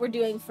decided what we're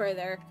doing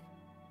further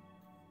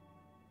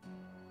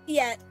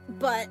yet,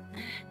 but...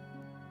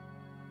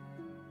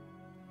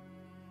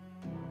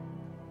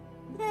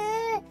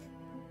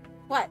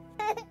 What?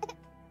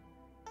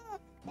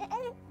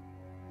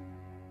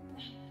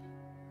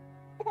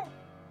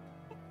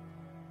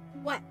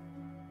 What?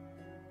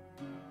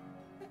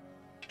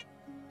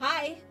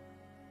 Hi.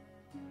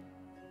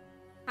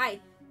 Hi.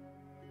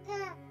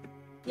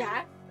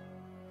 Yeah?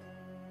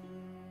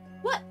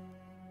 What?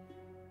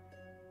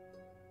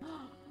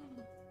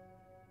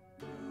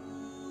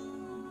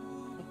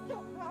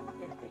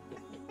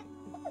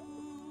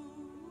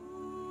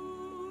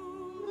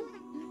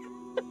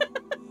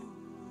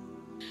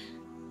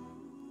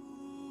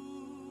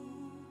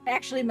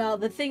 Actually, Mel,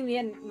 the thing me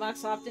and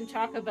Max often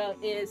talk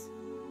about is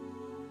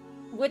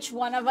which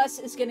one of us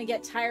is going to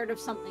get tired of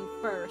something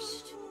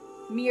first.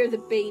 Me or the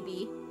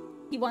baby.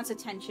 He wants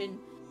attention.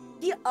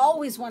 He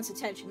always wants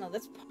attention, though.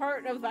 That's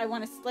part of, I don't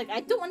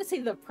want to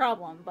say the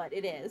problem, but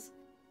it is.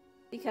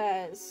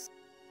 Because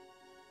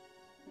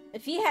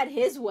if he had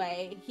his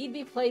way, he'd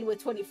be played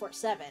with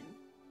 24/7.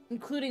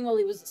 Including while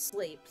he was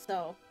asleep,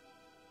 so.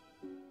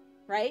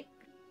 Right?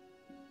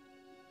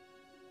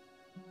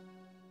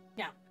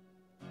 Now.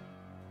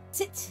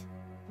 Sit.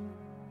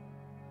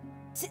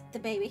 Sit, the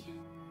baby.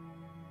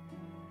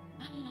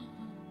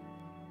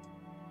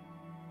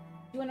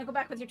 You want to go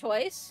back with your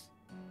toys?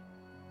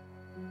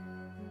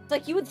 It's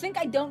like, you would think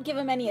I don't give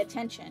him any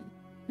attention.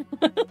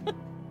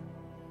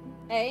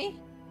 Hey?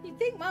 You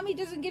think mommy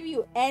doesn't give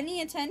you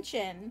any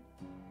attention?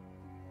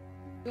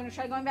 You want to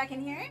try going back in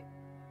here?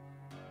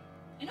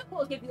 I know who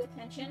will give you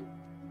attention.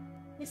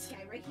 This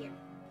guy right here.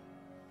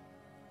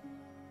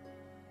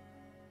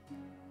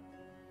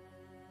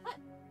 What?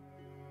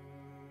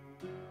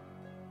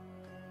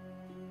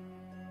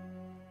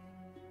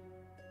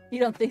 You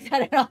don't think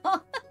that at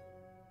all?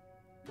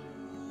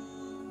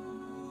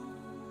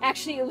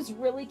 Actually, it was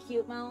really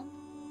cute, Mel.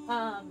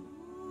 I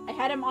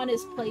had him on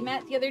his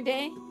playmat the other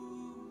day,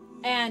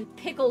 and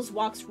Pickles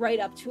walks right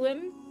up to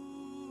him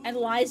and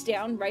lies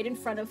down right in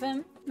front of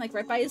him, like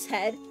right by his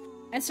head,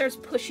 and starts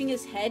pushing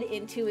his head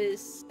into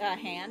his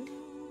hand.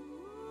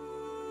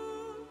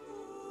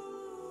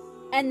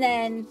 And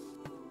then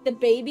the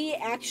baby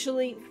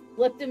actually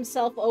flipped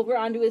himself over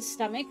onto his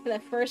stomach for the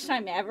first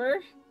time ever,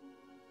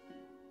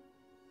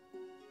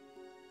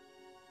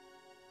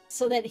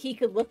 so that he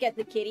could look at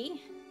the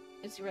kitty.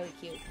 It's really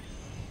cute.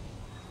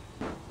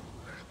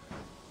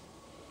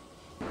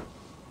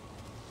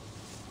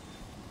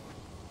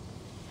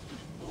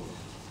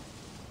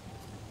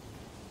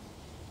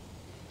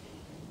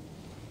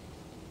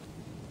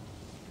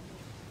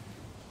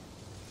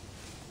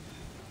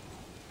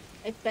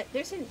 I bet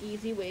there's an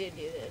easy way to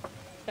do this.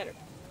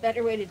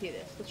 Better way to do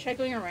this. Let's try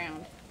going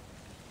around.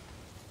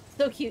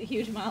 So cute,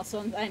 huge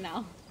milestones, I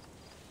know.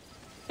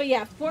 But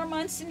yeah, 4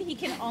 months and he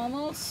can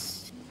almost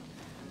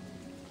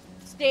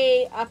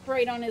stay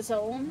upright on his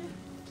own.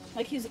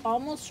 Like, he's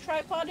almost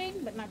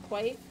tripoding, but not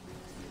quite.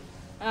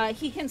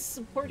 He can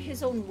support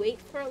his own weight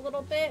for a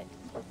little bit.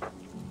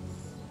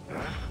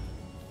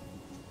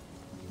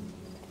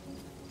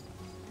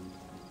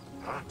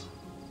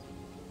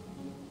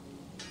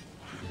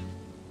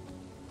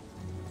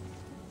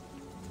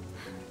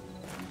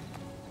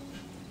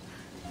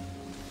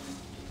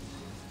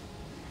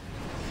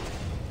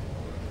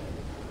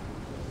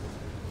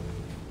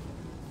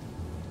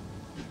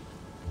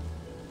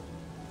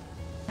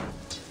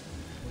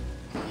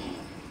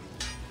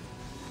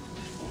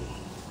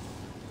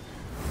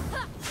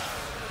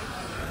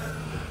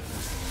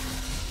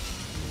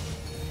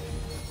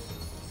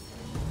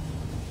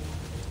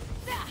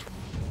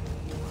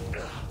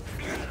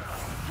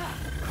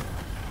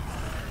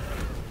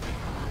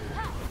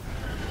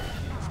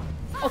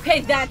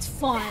 Okay, that's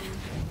fun.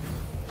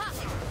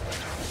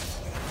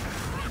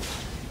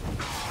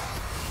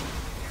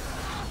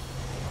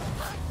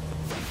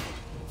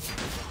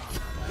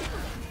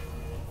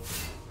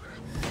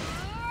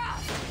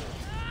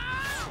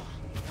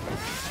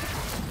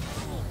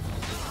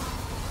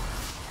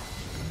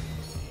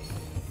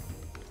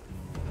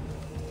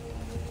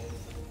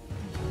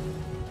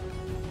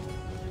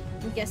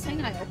 I'm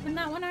guessing I opened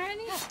that one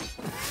already?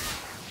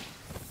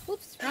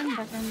 Oops, wrong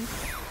button.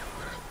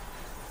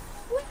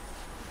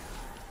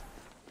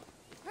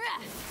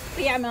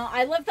 But yeah, Mel,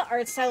 I love the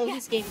art style of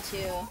this game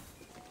too.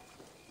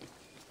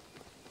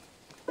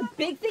 The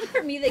big thing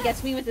for me that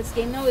gets me with this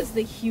game though is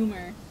the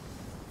humor.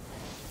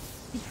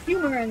 The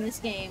humor in this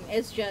game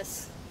is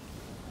just...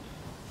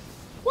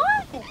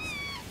 What?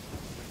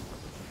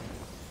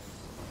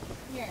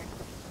 Here.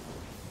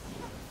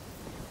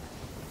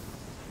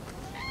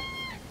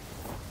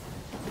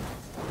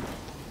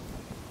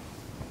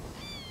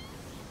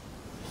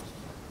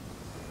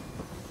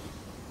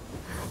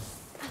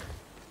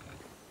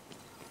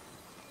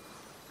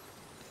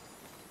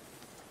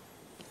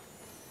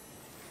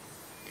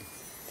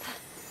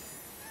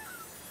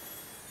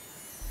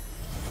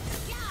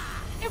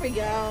 There we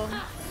go.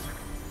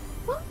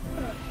 What?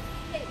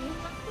 Hey, you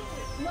have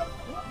to... No,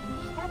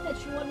 you have that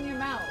chew in your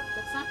mouth.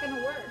 That's not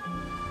gonna work.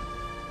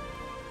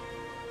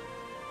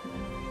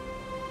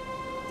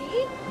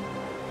 See?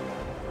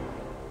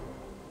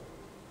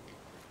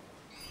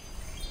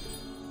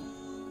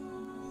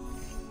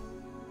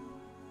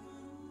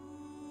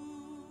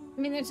 I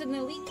mean, there's an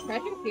elite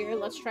treasure here.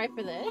 Let's try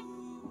for this.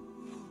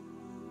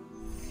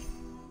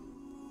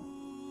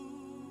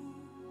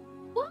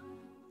 What?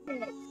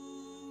 What?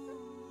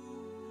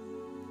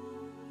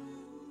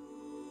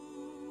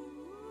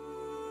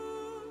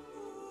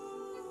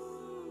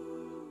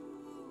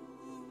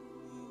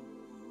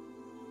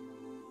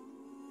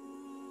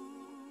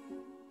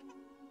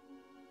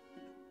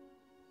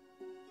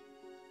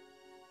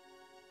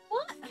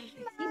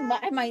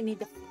 I might need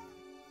to...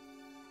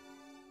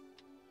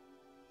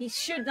 He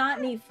should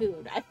not need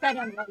food. I fed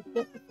him like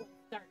this before we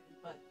started,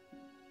 but...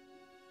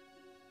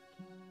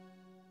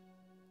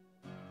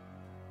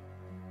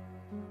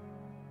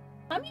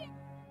 Come here.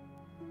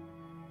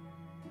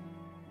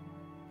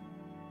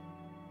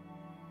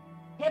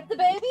 Hip the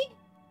baby?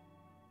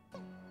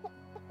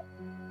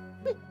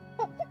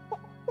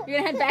 You're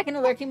gonna head back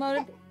into lurking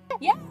mode?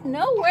 Yeah,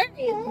 no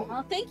worries.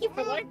 Well, thank you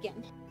for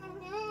lurking.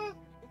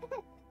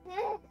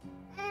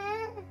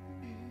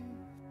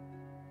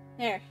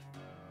 There.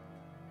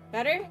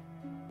 Better?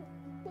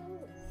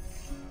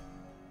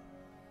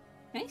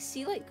 Can I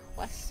see, like,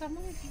 quests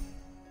somewhere?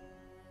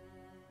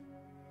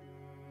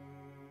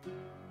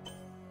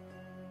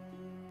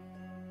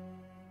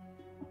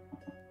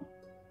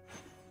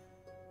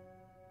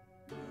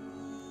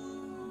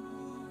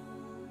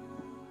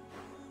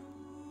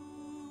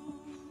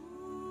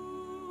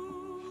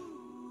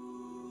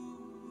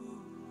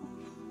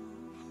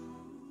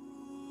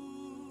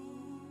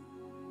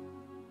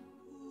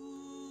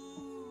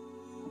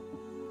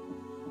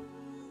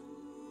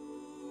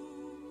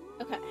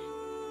 Okay.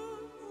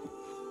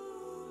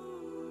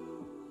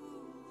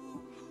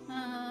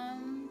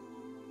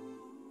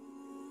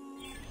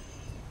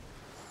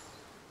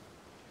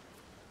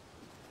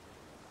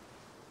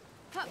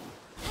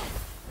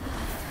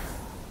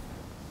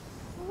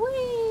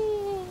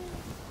 Whee!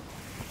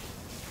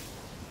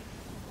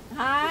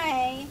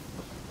 Hi.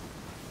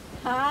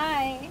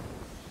 Hi.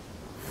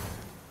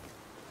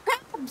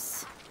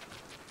 Crabs.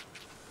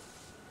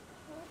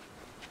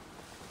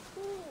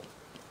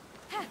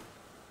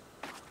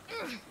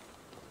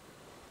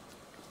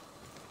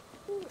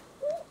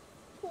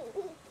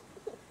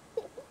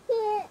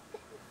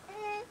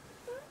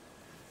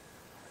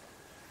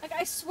 Like,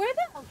 I swear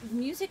that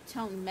music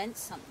tone meant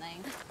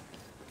something.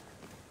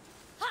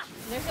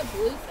 There's a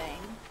blue thing.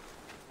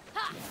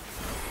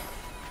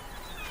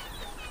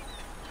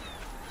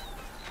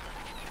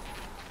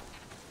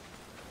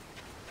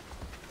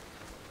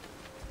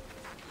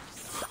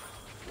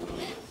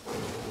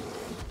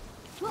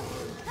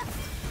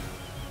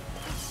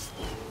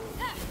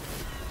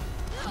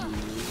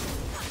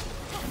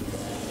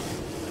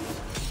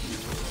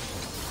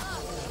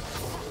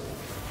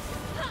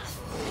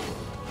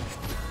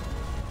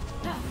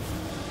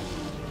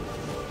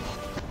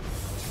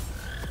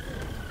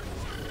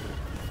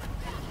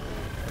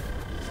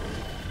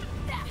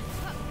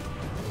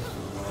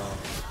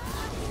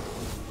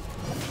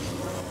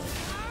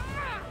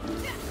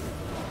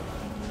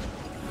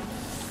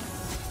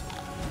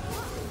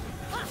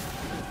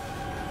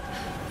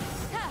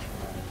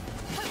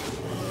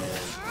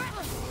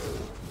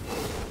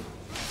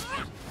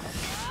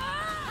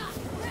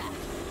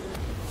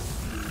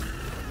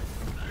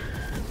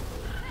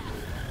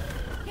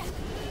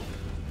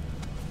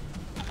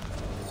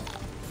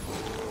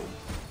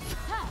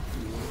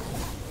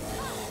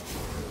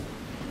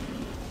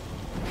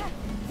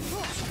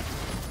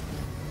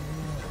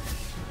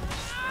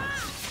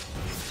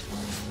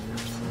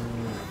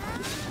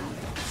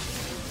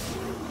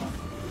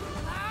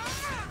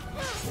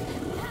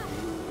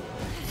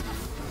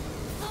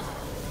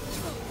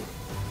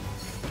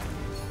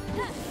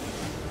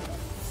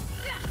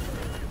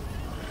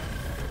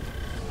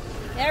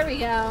 we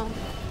go.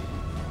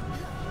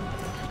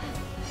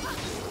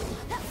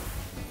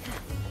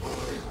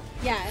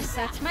 Yes,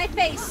 that's my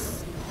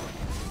face.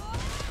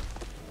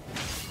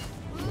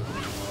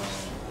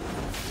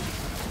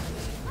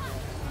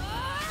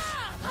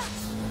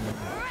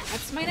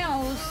 That's my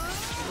nose.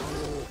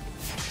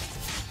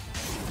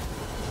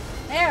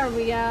 There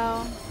we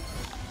go.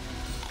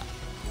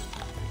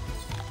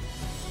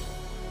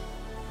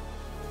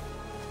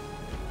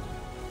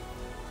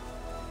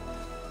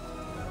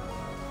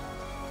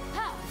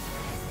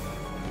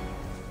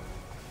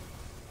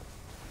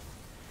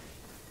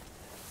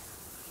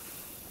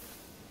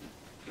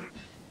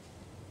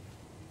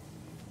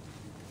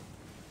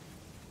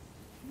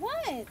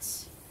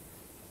 What?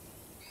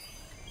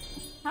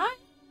 Huh?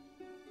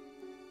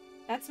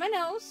 That's my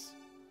nose.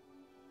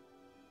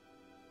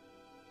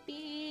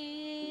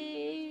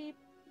 Beep.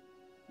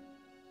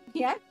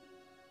 Yeah?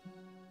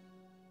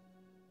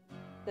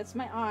 That's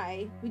my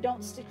eye. We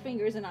don't stick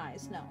fingers in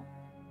eyes, no.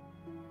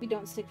 We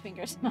don't stick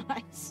fingers in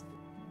eyes.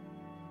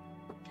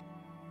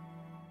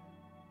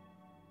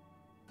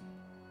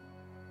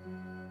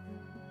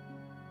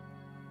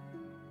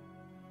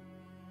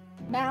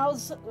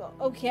 Mouths,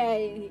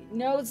 okay.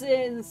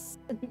 Noses,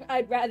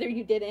 I'd rather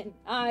you didn't.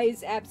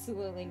 Eyes,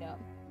 absolutely no.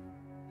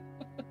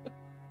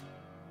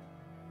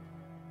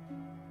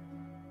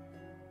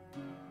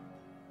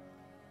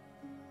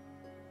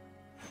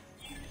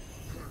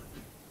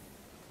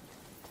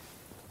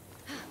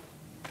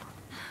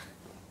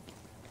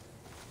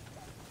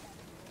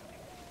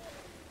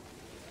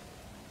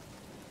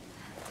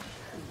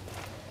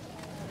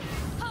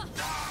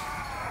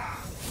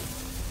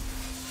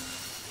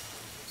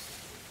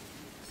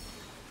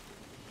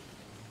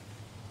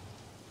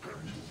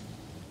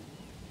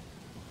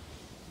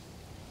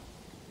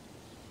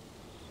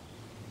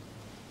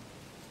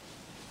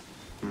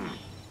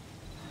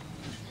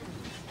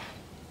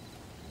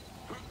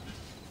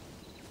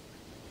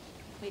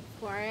 Wait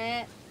for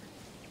it.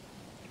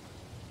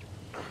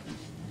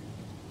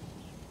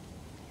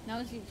 No,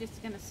 is he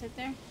just gonna sit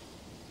there?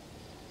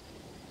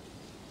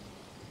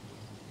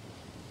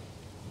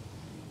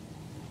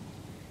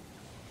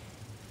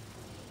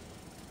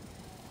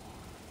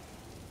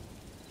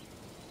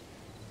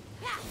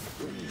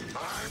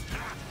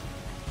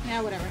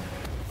 Yeah, whatever.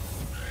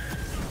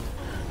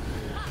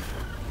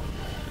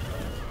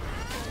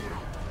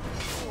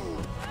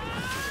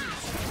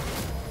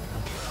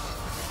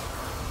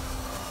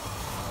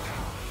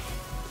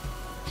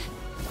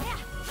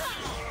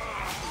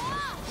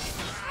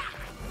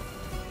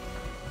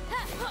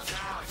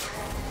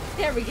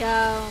 There we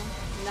go.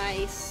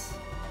 Nice.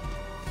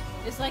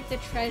 Is like the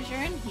treasure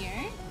in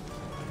here?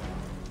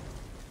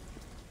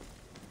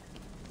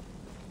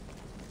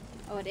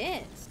 Oh, it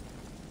is.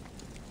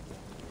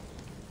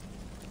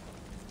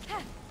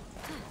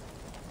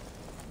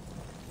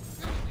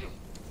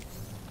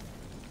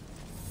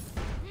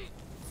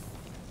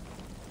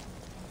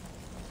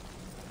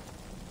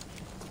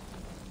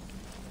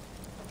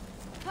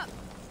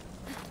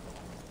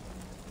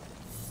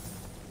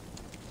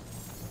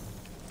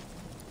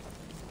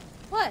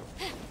 What?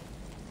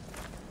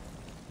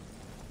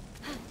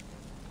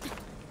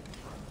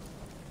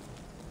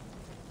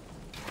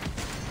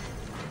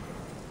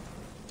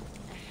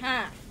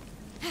 Aha.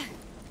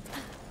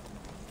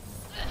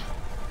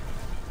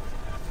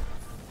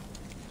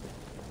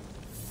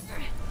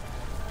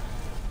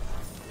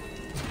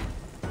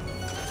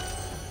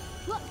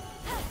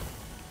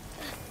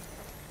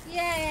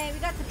 Yay, we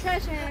got the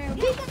treasure.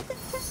 We got the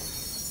treasure.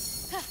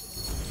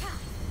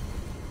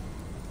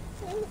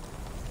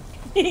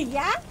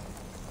 Yeah?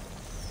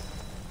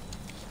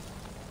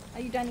 Are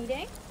you done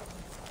eating?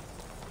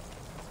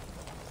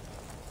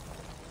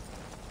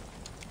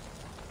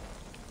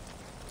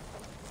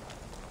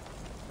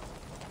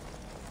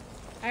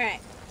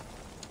 Alright.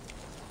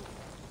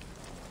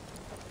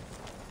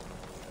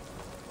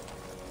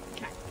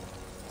 Okay.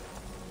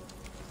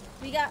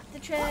 We got the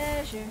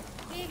treasure.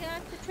 We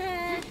got the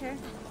treasure.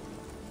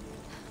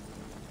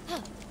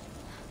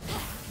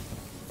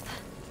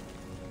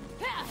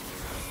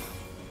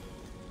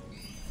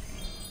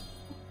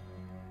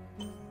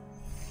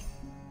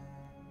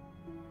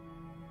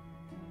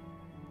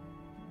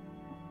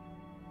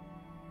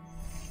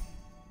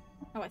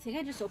 Oh, I think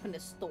I just opened a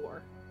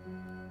store.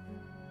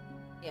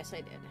 Yes,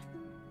 I did.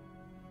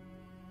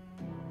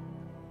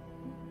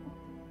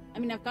 I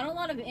mean, I've got a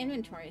lot of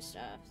inventory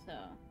stuff, so...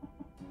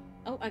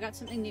 Oh, I got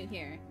something new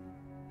here.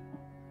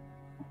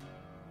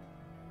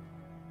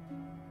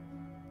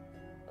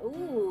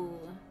 Ooh.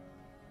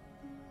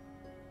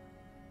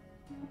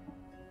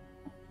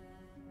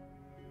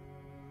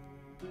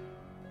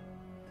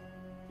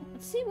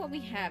 Let's see what we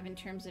have in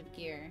terms of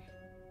gear.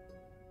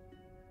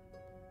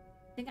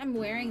 I think I'm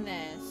wearing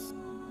this.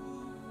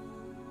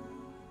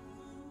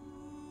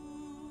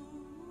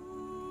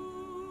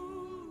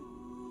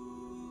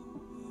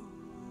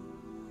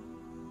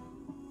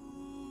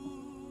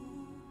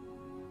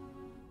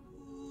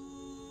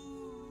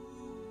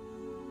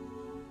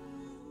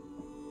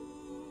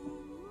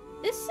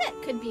 This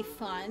set could be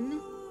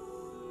fun.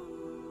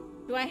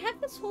 Do I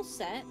have this whole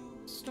set?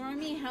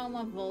 Stormy Helm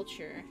of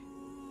Vulture.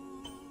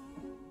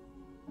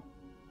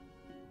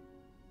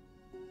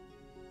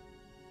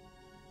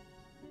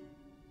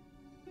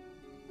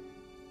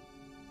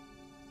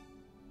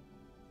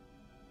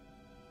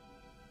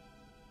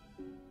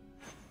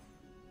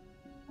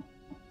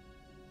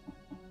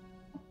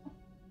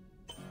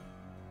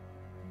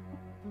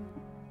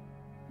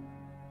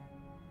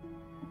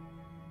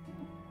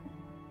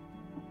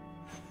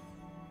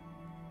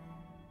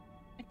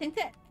 I think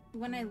that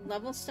when I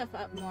level stuff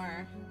up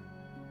more,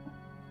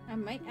 I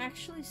might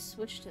actually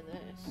switch to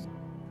this.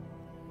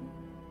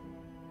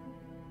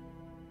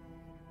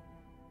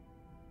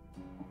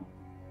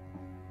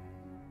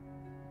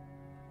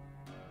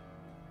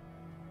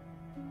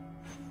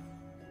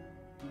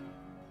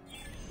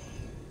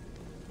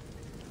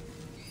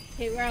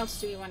 Okay, where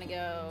else do we want to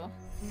go?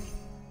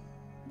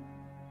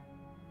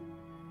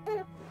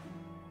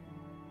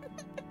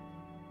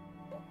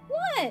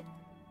 What?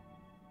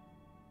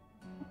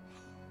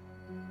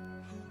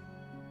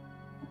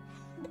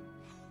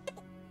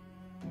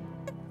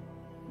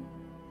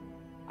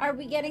 Are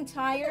we getting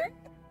tired?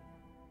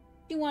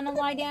 Do you want to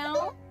lie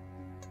down?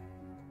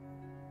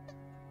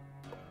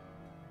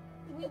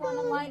 Do we want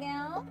to lie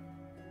down?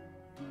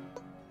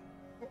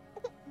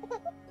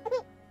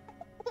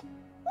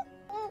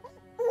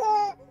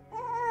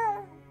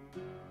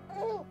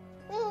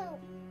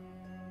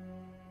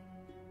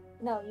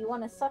 No, you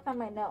want to suck on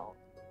my nose.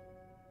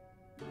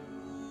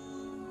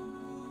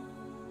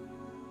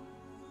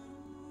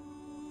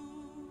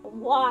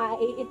 Why?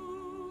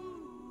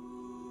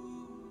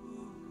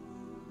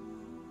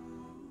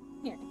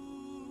 Here.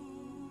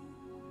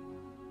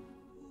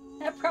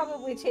 That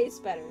probably tastes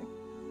better.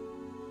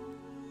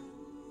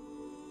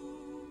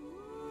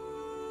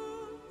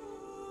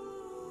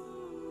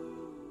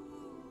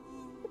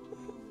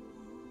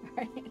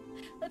 Alright,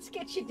 let's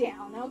get you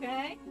down,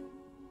 okay?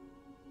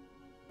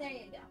 There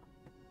you go.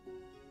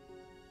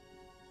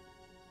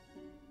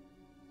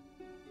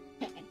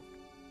 Okay.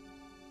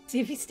 See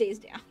if he stays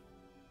down.